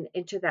within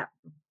into that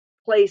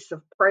place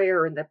of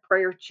prayer in the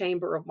prayer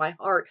chamber of my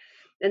heart.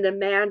 And the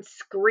man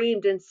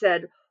screamed and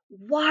said,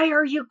 "Why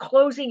are you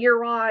closing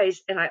your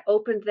eyes?" And I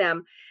opened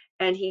them,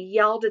 and he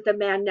yelled at the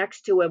man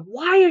next to him,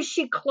 "Why is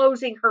she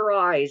closing her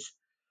eyes?"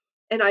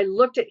 And I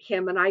looked at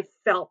him, and I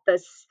felt the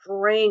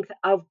strength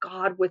of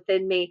God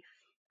within me.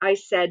 I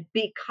said,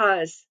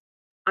 "Because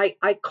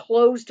I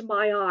closed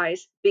my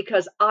eyes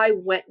because I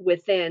went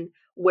within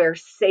where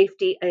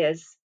safety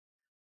is,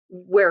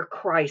 where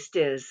Christ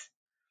is."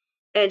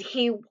 And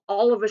he,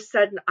 all of a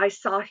sudden, I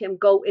saw him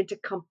go into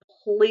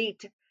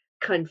complete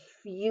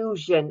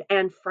confusion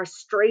and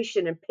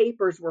frustration, and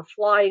papers were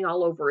flying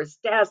all over his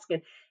desk,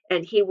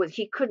 and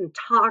he couldn't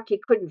talk, he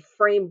couldn't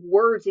frame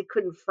words, he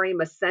couldn't frame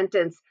a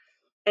sentence,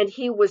 and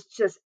he was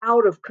just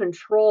out of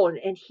control,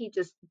 and he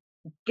just,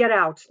 get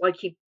out, like,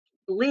 he,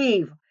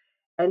 leave.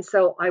 And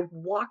so I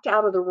walked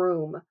out of the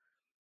room,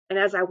 and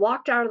as I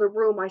walked out of the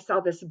room, I saw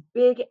this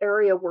big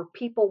area where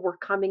people were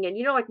coming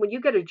in. Like when you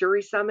get a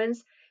jury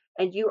summons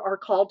and you are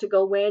called to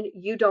go in,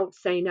 you don't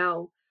say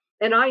no.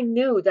 And I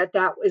knew that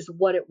that was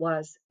what it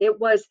was.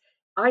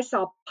 I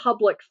saw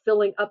public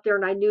filling up there,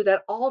 and I knew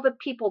that all the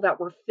people that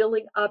were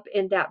filling up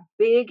in that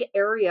big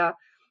area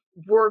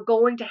were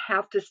going to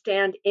have to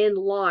stand in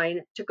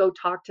line to go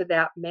talk to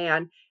that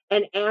man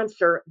and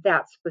answer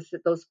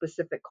those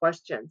specific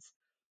questions.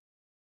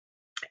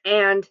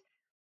 And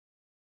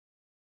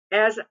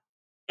as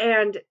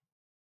and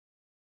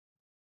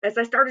As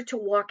I started to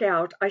walk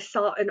out, I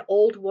saw an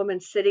old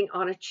woman sitting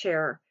on a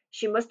chair.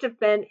 She must have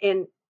been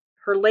in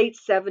her late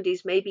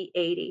 70s, maybe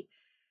 80,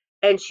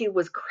 and she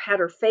had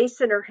her face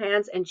in her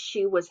hands, and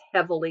she was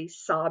heavily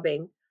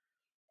sobbing.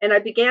 And I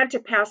began to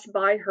pass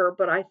by her,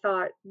 but I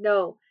thought,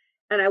 no.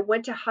 And I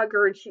went to hug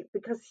her, and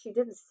because she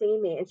didn't see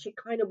me, and she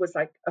kind of was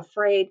like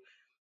afraid.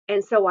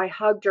 And so I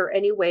hugged her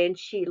anyway, and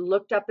she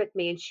looked up at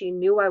me, and she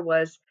knew I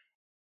was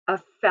a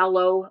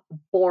fellow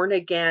born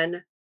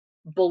again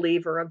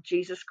believer of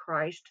Jesus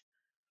Christ,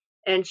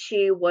 and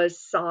she was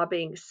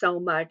sobbing so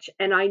much.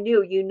 And I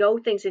knew,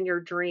 things in your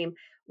dream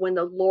when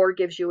the Lord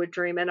gives you a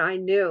dream. And I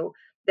knew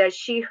that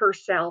she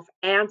herself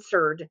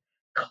answered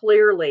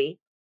clearly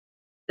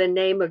the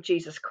name of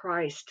Jesus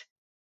Christ,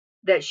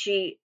 that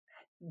she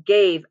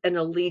gave an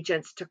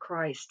allegiance to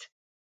Christ,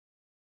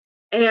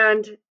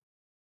 and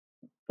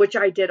which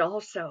I did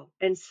also.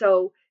 And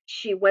so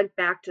she went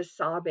back to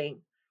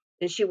sobbing,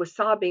 and she was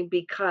sobbing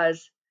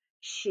because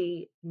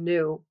she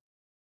knew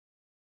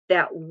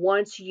that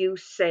once you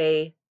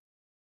say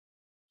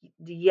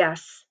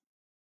yes,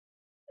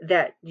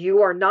 that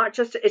you are not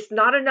just, it's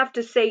not enough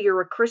to say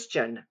you're a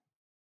Christian,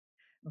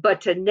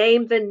 but to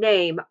name the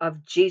name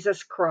of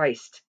Jesus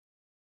Christ.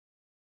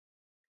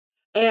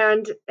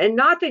 And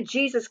not the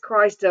Jesus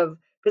Christ of,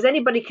 because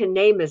anybody can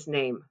name his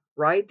name,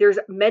 right? There's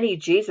many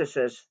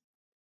Jesuses.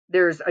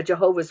 There's a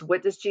Jehovah's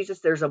Witness Jesus,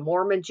 there's a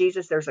Mormon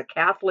Jesus, there's a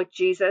Catholic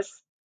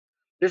Jesus.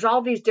 There's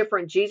all these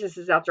different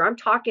Jesuses out there. I'm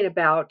talking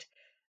about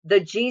the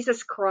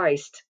Jesus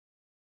Christ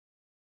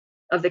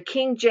of the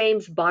King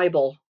James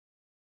Bible,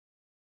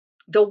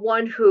 the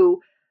one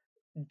who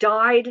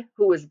died,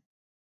 who was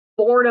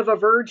born of a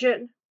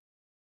virgin,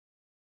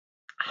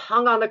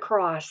 hung on the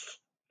cross,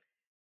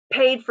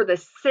 paid for the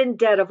sin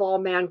debt of all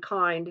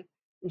mankind,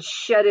 and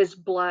shed his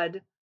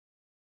blood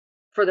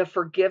for the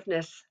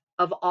forgiveness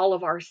of all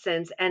of our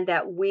sins, and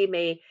that we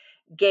may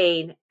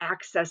gain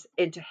access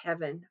into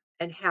heaven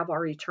and have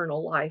our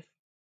eternal life.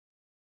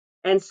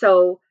 And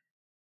so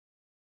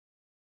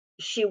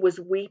she was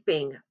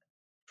weeping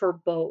for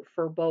both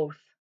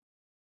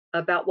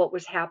about what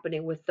was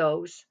happening with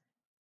those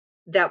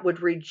that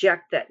would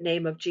reject that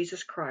name of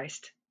Jesus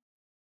Christ,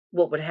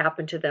 what would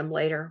happen to them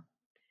later.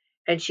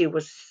 And she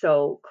was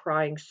so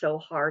crying so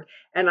hard.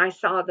 And I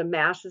saw the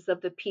masses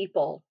of the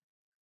people,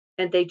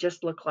 and they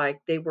just looked like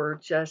they were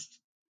just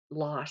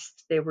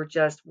lost. They were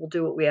just, we'll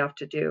do what we have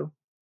to do.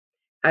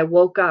 I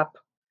woke up,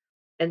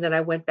 and then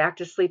I went back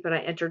to sleep, and I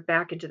entered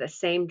back into the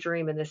same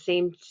dream, and the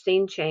same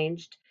scene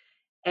changed.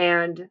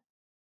 And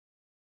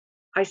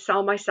I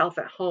saw myself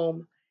at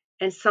home,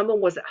 and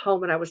someone was at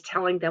home, and I was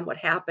telling them what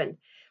happened.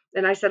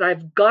 And I said,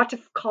 I've got to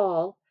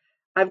call.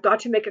 I've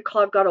got to make a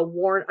call. I've got to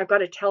warn. I've got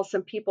to tell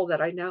some people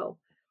that I know.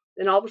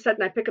 And all of a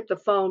sudden I pick up the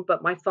phone,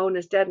 but my phone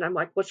is dead. And I'm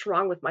like, what's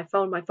wrong with my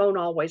phone? My phone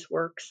always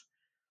works.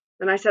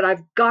 And I said,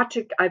 I've got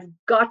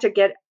to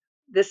get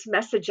this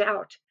message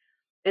out.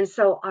 And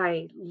so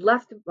I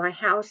left my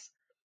house,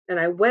 And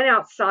I went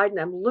outside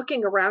and I'm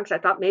looking around because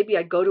I thought maybe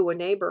I'd go to a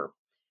neighbor.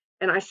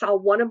 And I saw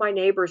one of my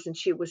neighbors and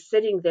she was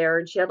sitting there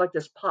and she had like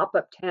this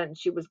pop-up tent and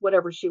she was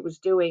whatever she was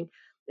doing.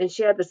 And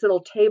she had this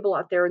little table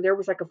out there and there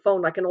was like a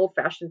phone, like an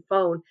old-fashioned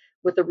phone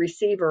with a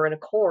receiver and a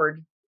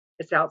cord.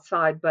 It's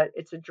outside, but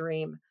it's a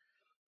dream.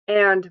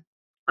 And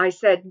I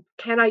said,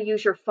 "Can I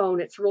use your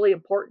phone? It's really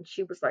important."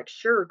 She was like,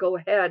 "Sure, go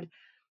ahead."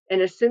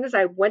 And as soon as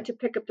I went to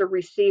pick up the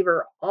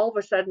receiver, all of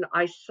a sudden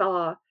I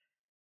saw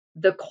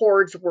the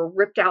cords were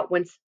ripped out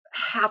when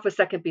half a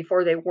second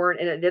before they weren't.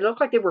 And it looked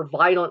like they were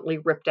violently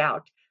ripped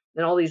out.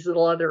 And all these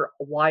little other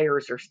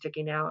wires are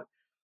sticking out.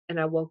 And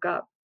I woke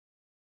up.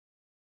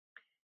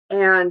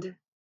 And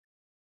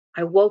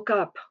I woke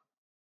up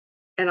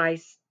and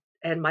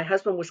and my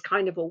husband was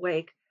kind of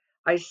awake.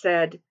 I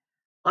said,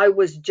 I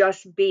was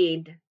just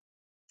being,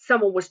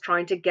 someone was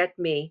trying to get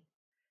me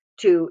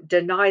to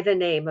deny the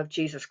name of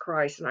Jesus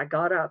Christ. And I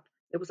got up.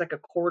 It was like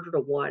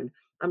 1:45.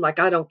 I'm like,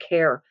 I don't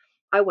care.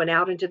 I went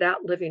out into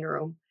that living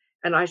room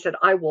and I said,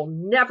 I will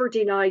never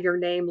deny your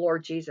name,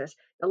 Lord Jesus.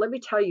 Now, let me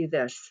tell you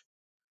this.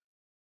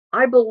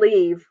 I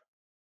believe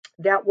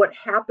that what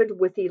happened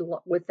with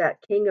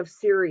that king of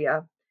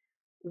Syria,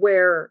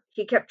 where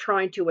he kept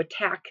trying to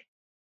attack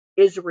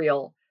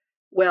Israel,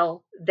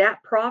 well,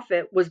 that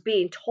prophet was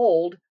being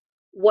told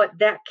what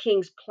that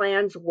king's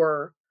plans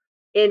were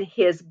in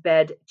his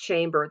bed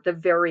chamber. The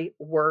very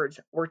words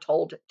were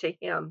told to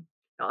him.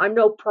 Now, I'm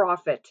no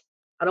prophet.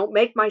 I don't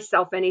make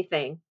myself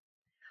anything,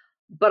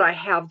 but I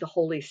have the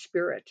Holy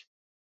Spirit.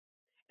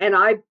 And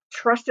I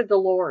trusted the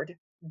Lord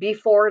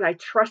before, and I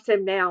trust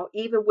him now,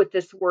 even with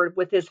this word,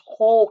 with his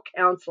whole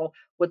counsel,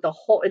 with the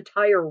whole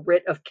entire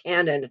writ of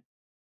canon.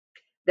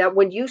 That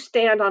when you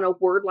stand on a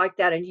word like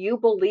that and you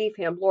believe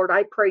him, Lord,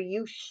 I pray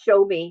you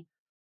show me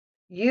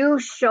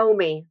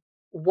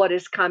what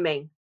is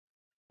coming.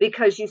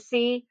 Because you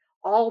see,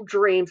 all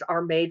dreams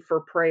are made for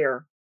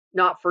prayer,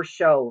 not for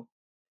show.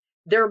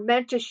 They're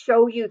meant to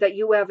show you that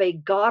you have a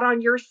God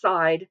on your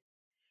side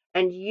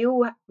and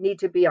you need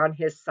to be on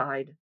his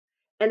side.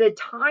 And a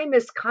time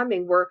is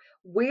coming where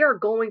we are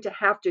going to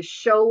have to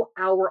show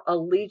our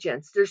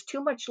allegiance. There's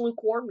too much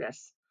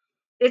lukewarmness.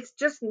 It's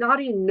just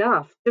not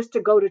enough just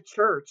to go to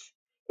church.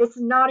 It's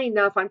not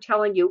enough. I'm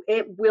telling you,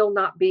 it will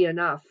not be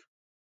enough.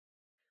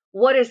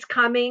 What is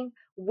coming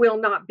will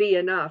not be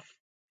enough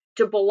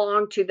to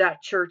belong to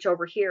that church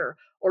over here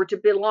or to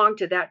belong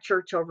to that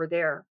church over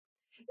there.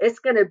 It's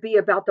going to be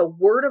about the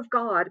Word of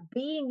God,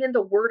 being in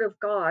the Word of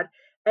God,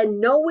 and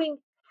knowing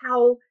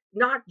how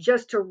not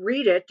just to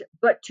read it,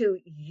 but to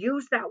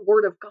use that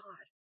Word of God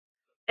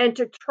and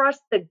to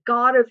trust the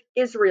God of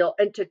Israel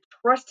and to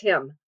trust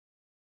Him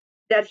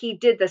that He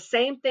did the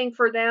same thing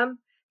for them,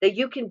 that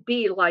you can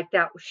be like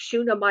that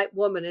Shunammite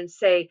woman and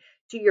say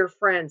to your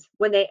friends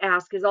when they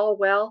ask, "Is all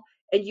well?"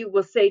 And you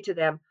will say to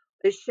them,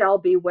 "It shall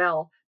be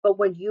well." But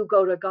when you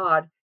go to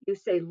God, you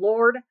say,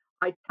 "Lord,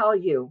 I tell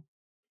you,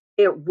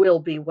 it will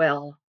be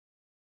well."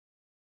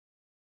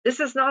 This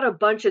is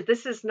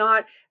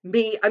not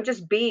me. I'm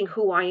just being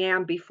who I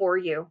am before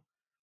you.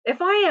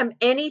 If I am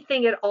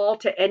anything at all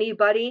to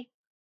anybody,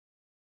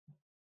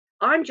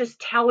 I'm just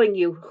telling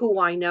you who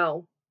I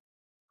know.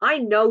 I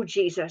know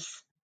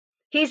Jesus.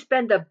 He's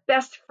been the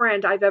best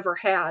friend I've ever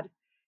had.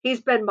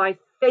 He's been my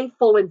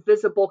faithful,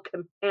 invisible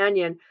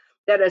companion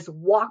that has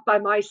walked by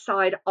my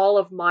side all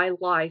of my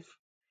life.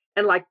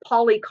 And like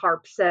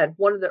Polycarp said,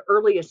 one of the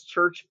earliest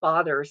church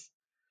fathers,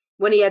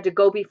 when he had to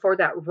go before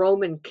that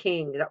Roman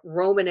king, that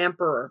Roman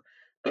emperor,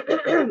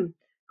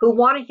 who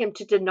wanted him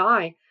to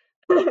deny,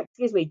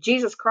 excuse me,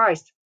 Jesus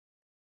Christ.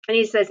 And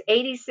he says,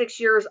 86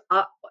 years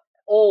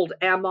old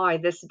am I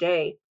this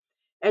day.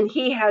 And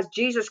he has,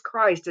 Jesus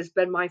Christ has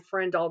been my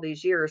friend all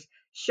these years.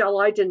 Shall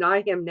I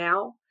deny him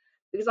now?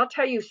 Because I'll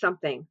tell you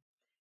something.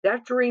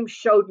 That dream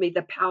showed me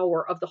the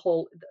power of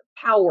the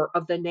power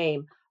of the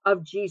name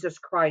of Jesus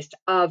Christ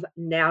of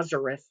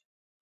Nazareth.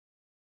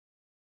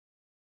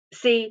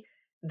 See,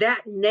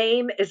 that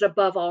name is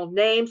above all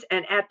names,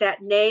 and at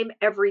that name,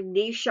 every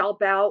knee shall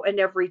bow and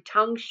every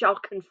tongue shall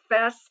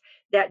confess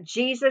that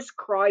Jesus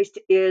Christ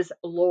is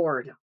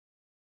Lord.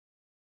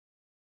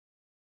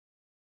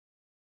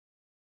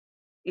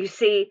 You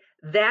see,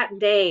 that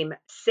name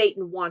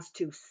Satan wants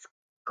to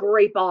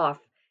scrape off.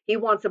 He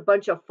wants a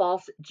bunch of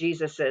false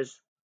Jesuses.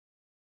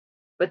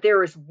 But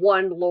there is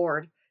one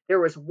Lord,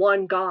 there is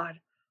one God,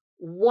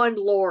 one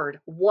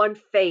Lord, one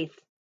faith,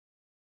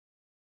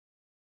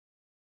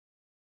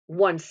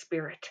 one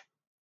Spirit.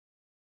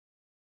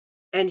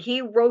 And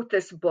he wrote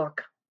this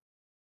book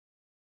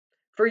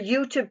for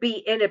you to be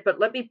in it. But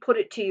let me put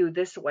it to you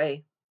this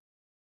way.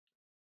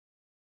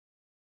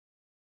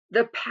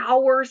 The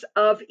powers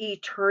of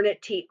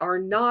eternity are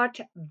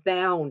not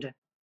bound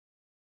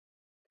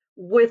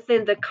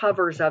within the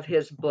covers of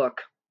his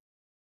book.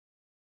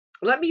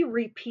 Let me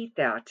repeat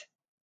that.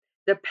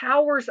 The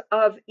powers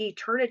of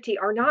eternity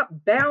are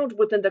not bound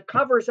within the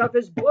covers of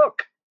his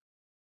book.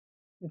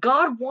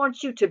 God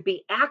wants you to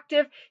be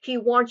active. He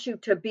wants you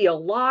to be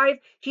alive.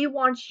 He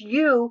wants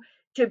you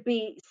to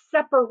be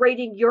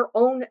separating your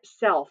own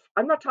self.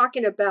 I'm not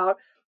talking about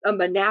a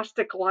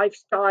monastic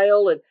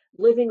lifestyle and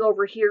living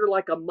over here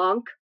like a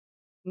monk.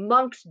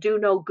 Monks do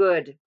no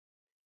good.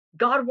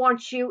 God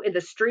wants you in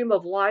the stream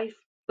of life,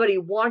 but He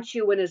wants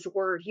you in His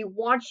Word. He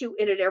wants you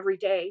in it every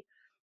day.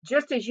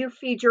 Just as you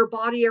feed your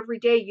body every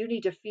day, you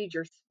need to feed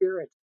your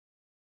spirit.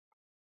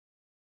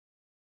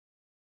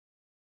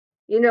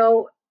 You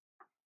know,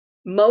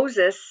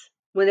 Moses,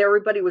 when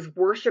everybody was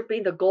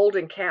worshiping the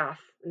golden calf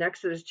in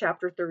Exodus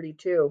chapter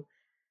 32,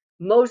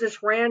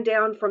 Moses ran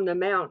down from the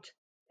mount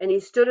and he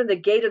stood in the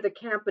gate of the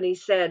camp and he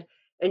said,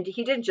 and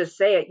he didn't just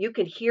say it, you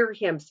can hear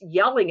him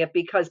yelling it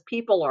because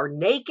people are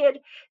naked.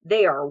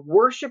 They are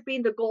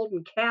worshiping the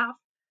golden calf.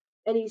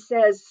 And he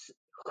says,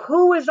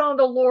 who is on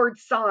the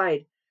Lord's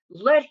side?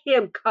 Let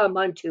him come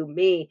unto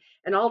me.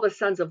 And all the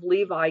sons of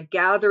Levi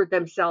gathered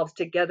themselves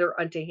together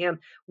unto him,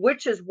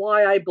 which is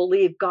why I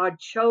believe God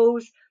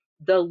chose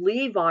the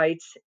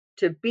Levites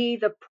to be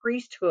the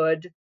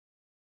priesthood,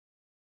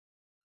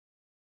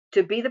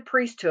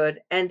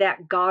 and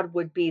that God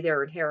would be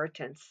their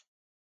inheritance.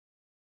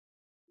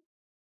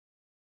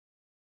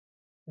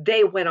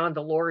 They went on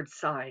the Lord's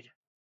side.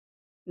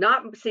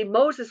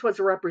 Moses was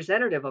a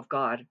representative of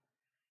God,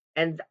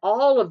 and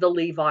all of the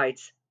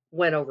Levites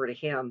went over to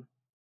him.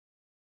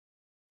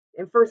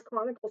 In 1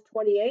 Chronicles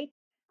 28,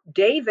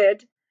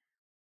 David,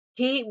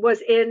 he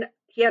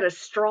had a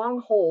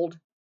stronghold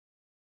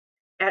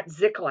at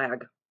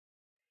Ziklag.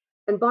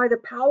 And by the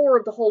power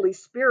of the Holy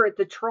Spirit,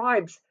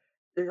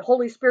 the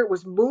Holy Spirit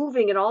was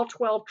moving in all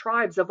 12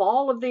 tribes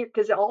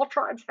because all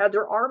tribes had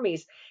their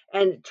armies,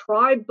 and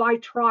tribe by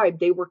tribe,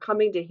 they were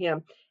coming to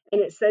him.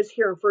 And it says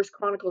here in 1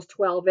 Chronicles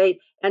 12:8,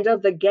 and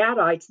of the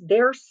Gadites,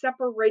 there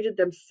separated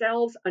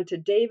themselves unto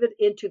David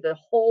into the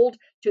hold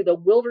to the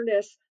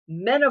wilderness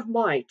men of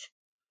might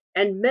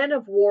and men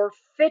of war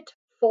fit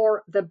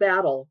for the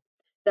battle,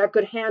 that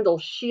could handle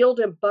shield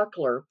and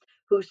buckler,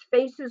 whose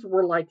faces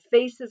were like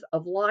faces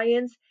of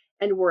lions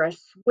and were as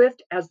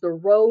swift as the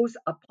roes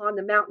upon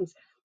the mountains.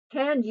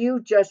 Can you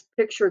just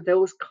picture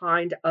those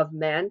kind of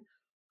men?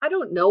 I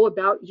don't know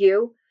about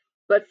you,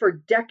 but for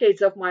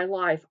decades of my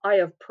life, I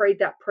have prayed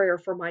that prayer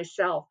for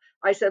myself.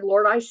 I said,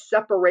 Lord, I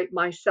separate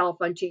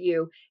myself unto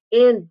you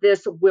in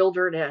this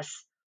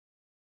wilderness,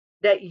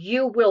 that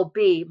you will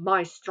be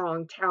my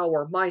strong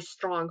tower, my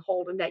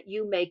stronghold, and that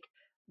you make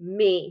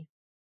me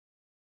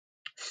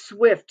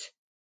swift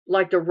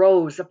like the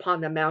roes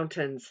upon the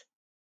mountains,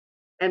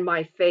 and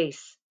my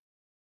face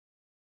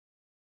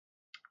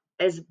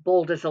as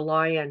bold as a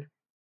lion.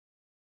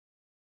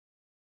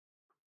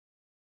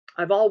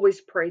 I've always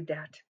prayed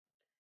that.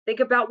 Think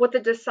about what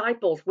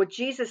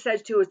Jesus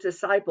says to his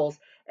disciples.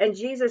 And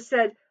Jesus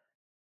said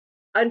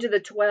unto the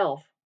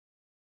 12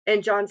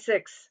 in John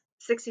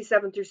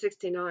 6:67 through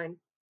 69.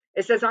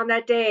 It says, on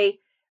that day,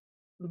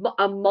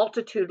 a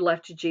multitude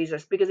left to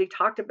Jesus, because he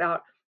talked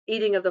about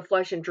eating of the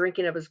flesh and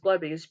drinking of his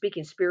blood, but he was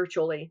speaking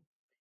spiritually.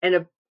 And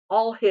of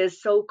all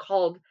his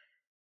so-called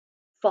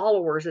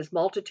followers, his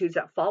multitudes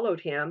that followed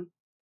him,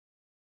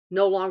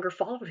 no longer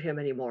followed him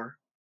anymore.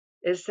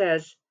 It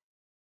says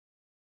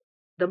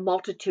the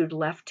multitude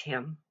left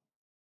him.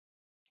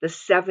 The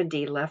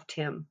 70 left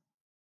him.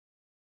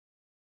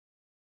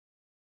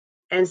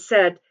 And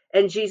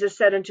Jesus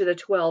said unto the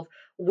 12,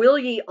 will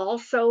ye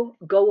also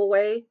go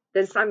away?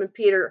 Then Simon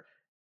Peter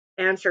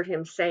answered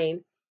him,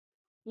 saying,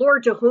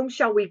 Lord, to whom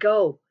shall we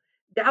go?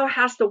 Thou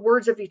hast the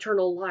words of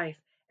eternal life,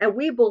 and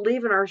we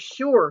believe and are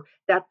sure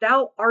that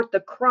thou art the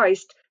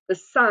Christ, the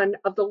Son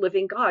of the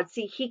living God.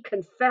 See, he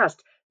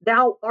confessed,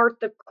 thou art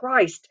the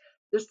Christ,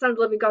 the Son of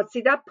the living God.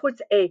 See, that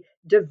puts a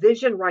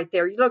division right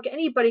there. Look,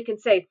 anybody can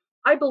say,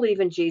 I believe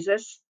in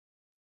Jesus.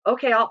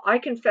 Okay, I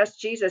confess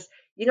Jesus.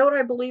 You know what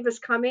I believe is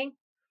coming?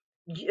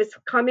 It's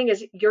coming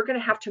is you're going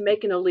to have to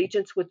make an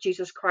allegiance with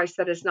Jesus Christ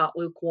that is not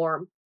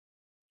lukewarm.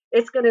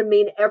 It's going to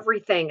mean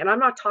everything. And I'm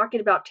not talking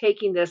about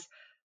taking this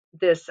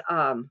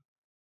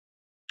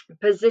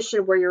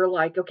position where you're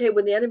like, okay,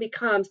 when the enemy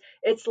comes,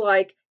 it's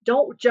like,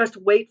 don't just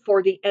wait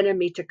for the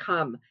enemy to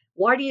come.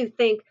 Why do you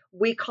think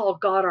we call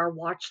God our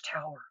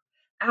watchtower,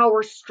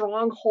 our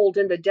stronghold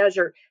in the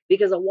desert?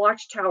 Because a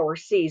watchtower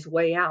sees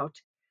way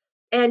out.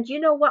 And you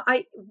know what?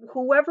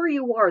 Whoever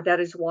you are that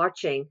is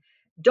watching,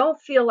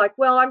 don't feel like,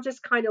 well, I'm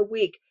just kind of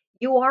weak.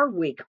 You are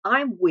weak.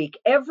 I'm weak.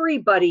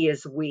 Everybody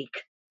is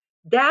weak.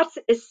 That's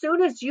as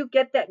soon as you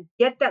get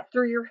that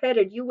through your head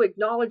and you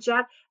acknowledge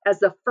that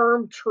as a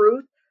firm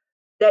truth,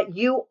 that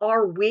you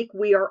are weak,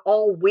 we are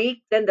all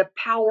weak, then the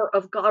power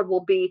of God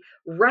will be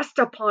rest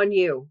upon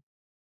you.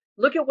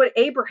 Look at what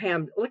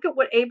Abraham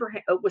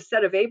was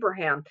said of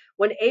Abraham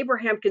when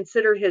Abraham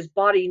considered his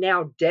body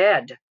now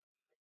dead,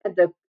 and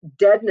the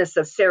deadness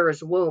of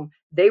Sarah's womb.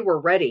 They were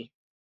ready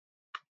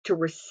to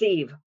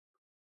receive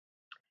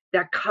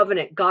that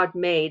covenant God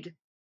made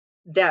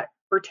that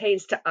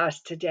pertains to us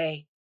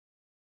today,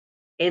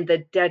 in the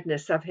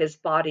deadness of his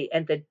body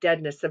and the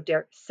deadness of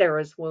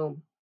Sarah's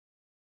womb.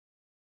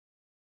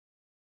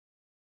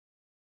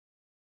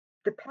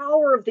 The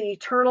power of the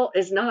eternal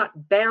is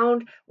not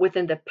bound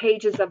within the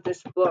pages of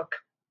this book.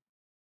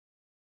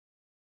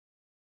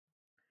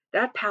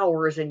 That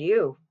power is in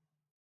you.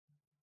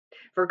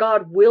 For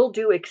God will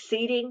do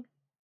exceeding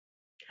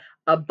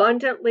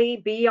abundantly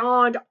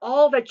beyond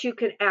all that you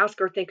can ask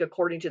or think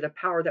according to the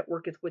power that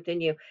worketh within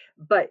you.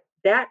 But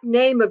that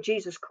name of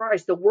Jesus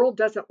Christ, the world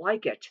doesn't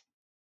like it.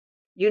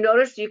 You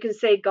notice you can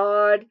say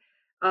God,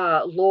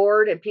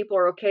 Lord, and people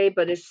are okay.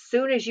 But as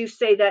soon as you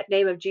say that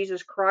name of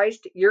Jesus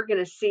Christ, you're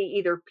going to see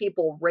either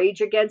people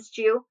rage against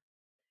you,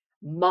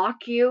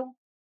 mock you,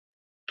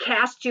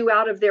 cast you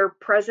out of their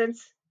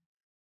presence,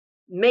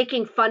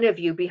 making fun of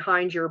you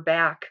behind your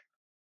back.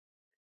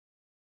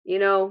 You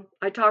know,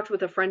 I talked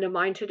with a friend of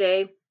mine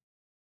today.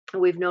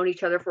 We've known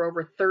each other for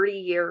over 30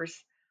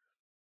 years.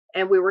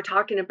 And we were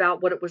talking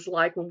about what it was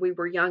like when we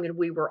were young and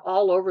we were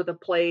all over the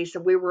place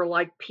and we were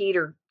like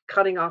Peter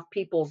cutting off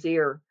people's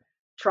ear,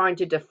 trying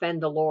to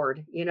defend the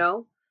Lord, you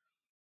know?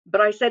 But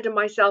I said to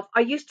myself, I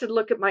used to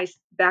look at my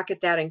back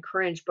at that and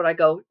cringe, but I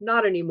go,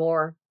 not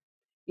anymore.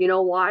 You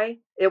know why?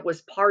 It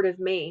was part of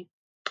me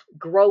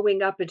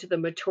growing up into the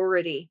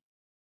maturity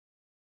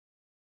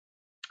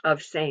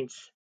of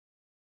saints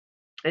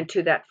and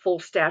to that full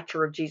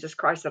stature of Jesus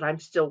Christ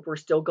that we're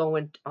still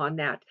going on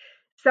that.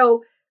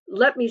 So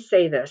let me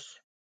say this.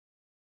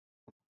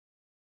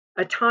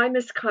 A time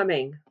is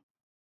coming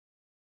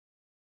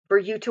for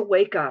you to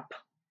wake up,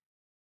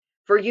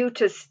 for you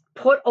to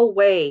put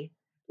away,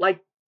 like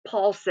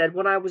Paul said,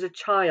 when I was a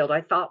child,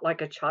 I thought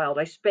like a child,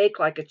 I spake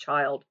like a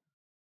child,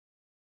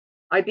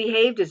 I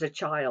behaved as a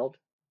child.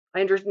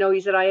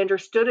 He said, I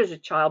understood as a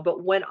child,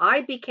 but when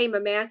I became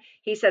a man,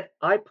 he said,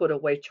 I put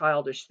away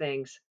childish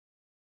things.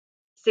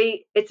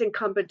 See, it's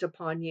incumbent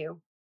upon you.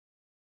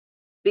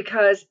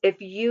 Because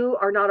if you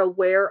are not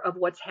aware of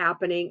what's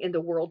happening in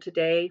the world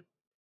today,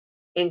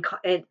 and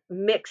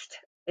mixed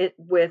it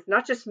with,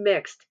 not just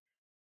mixed,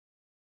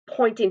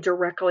 pointing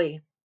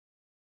directly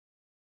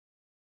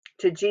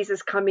to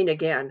Jesus coming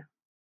again,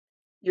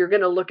 you're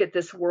going to look at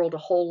this world a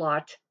whole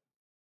lot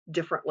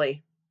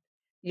differently.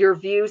 Your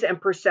views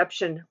and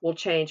perception will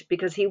change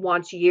because he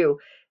wants you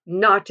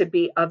not to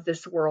be of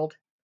this world,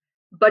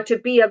 but to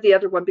be of the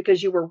other one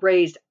because you were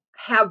raised,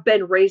 have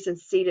been raised and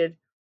seated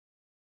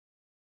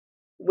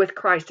with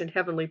Christ in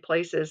heavenly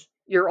places.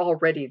 You're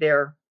already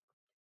there.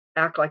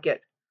 Act like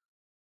it.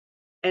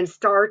 And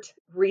start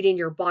reading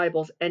your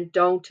Bibles and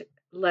don't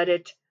let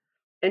it,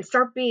 and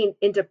start being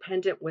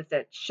independent with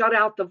it. Shut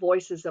out the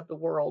voices of the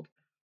world.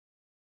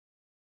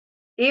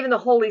 Even the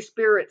Holy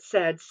Spirit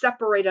said,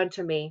 separate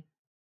unto me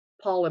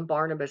Paul and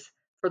Barnabas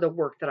for the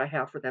work that I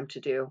have for them to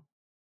do.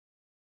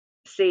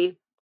 See,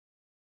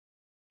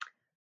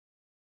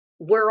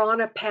 we're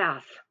on a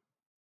path.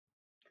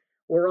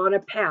 We're on a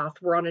path.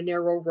 We're on a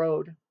narrow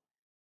road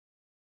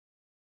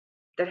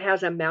that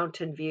has a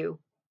mountain view.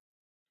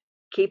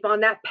 Keep on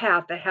that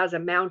path that has a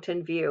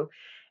mountain view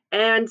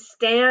and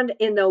stand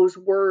in those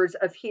words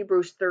of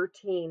Hebrews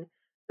 13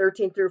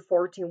 through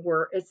 14,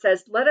 where it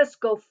says, let us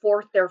go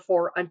forth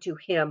therefore unto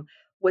him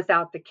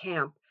without the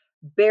camp,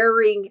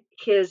 bearing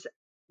his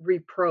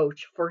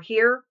reproach. For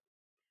here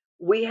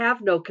we have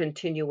no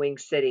continuing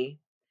city,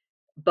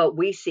 but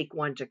we seek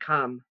one to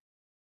come.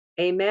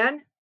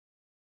 Amen.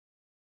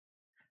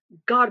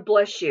 God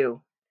bless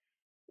you.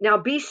 Now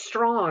be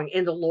strong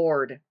in the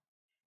Lord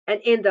and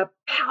in the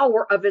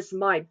power of his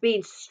might,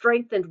 being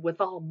strengthened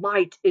with all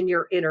might in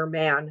your inner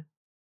man.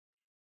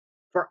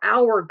 For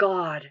our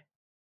God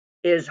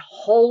is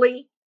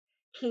holy.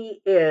 He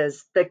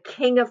is the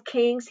King of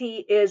Kings. He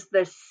is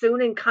the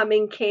soon and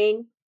coming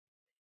King,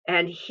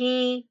 and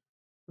he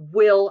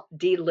will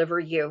deliver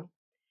you,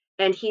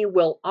 and he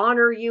will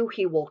honor you.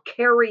 He will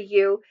carry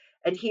you,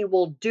 and he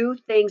will do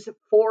things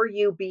for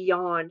you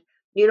beyond.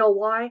 You know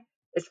why?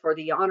 It's for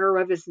the honor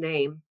of his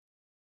name.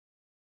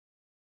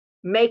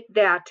 Make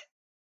that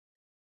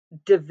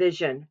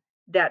division,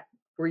 that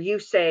where you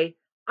say,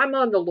 I'm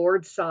on the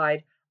Lord's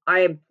side.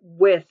 I am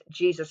with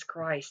Jesus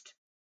Christ.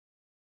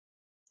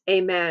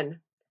 Amen.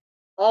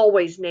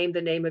 Always name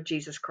the name of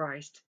Jesus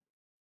Christ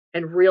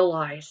and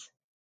realize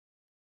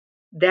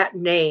that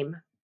name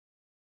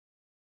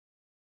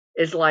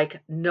is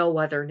like no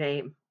other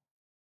name.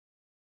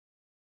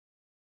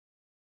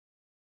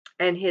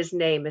 And his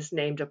name is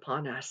named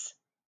upon us.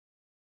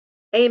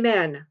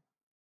 Amen.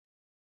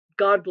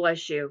 God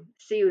bless you.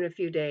 See you in a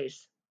few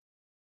days.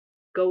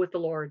 Go with the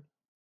Lord.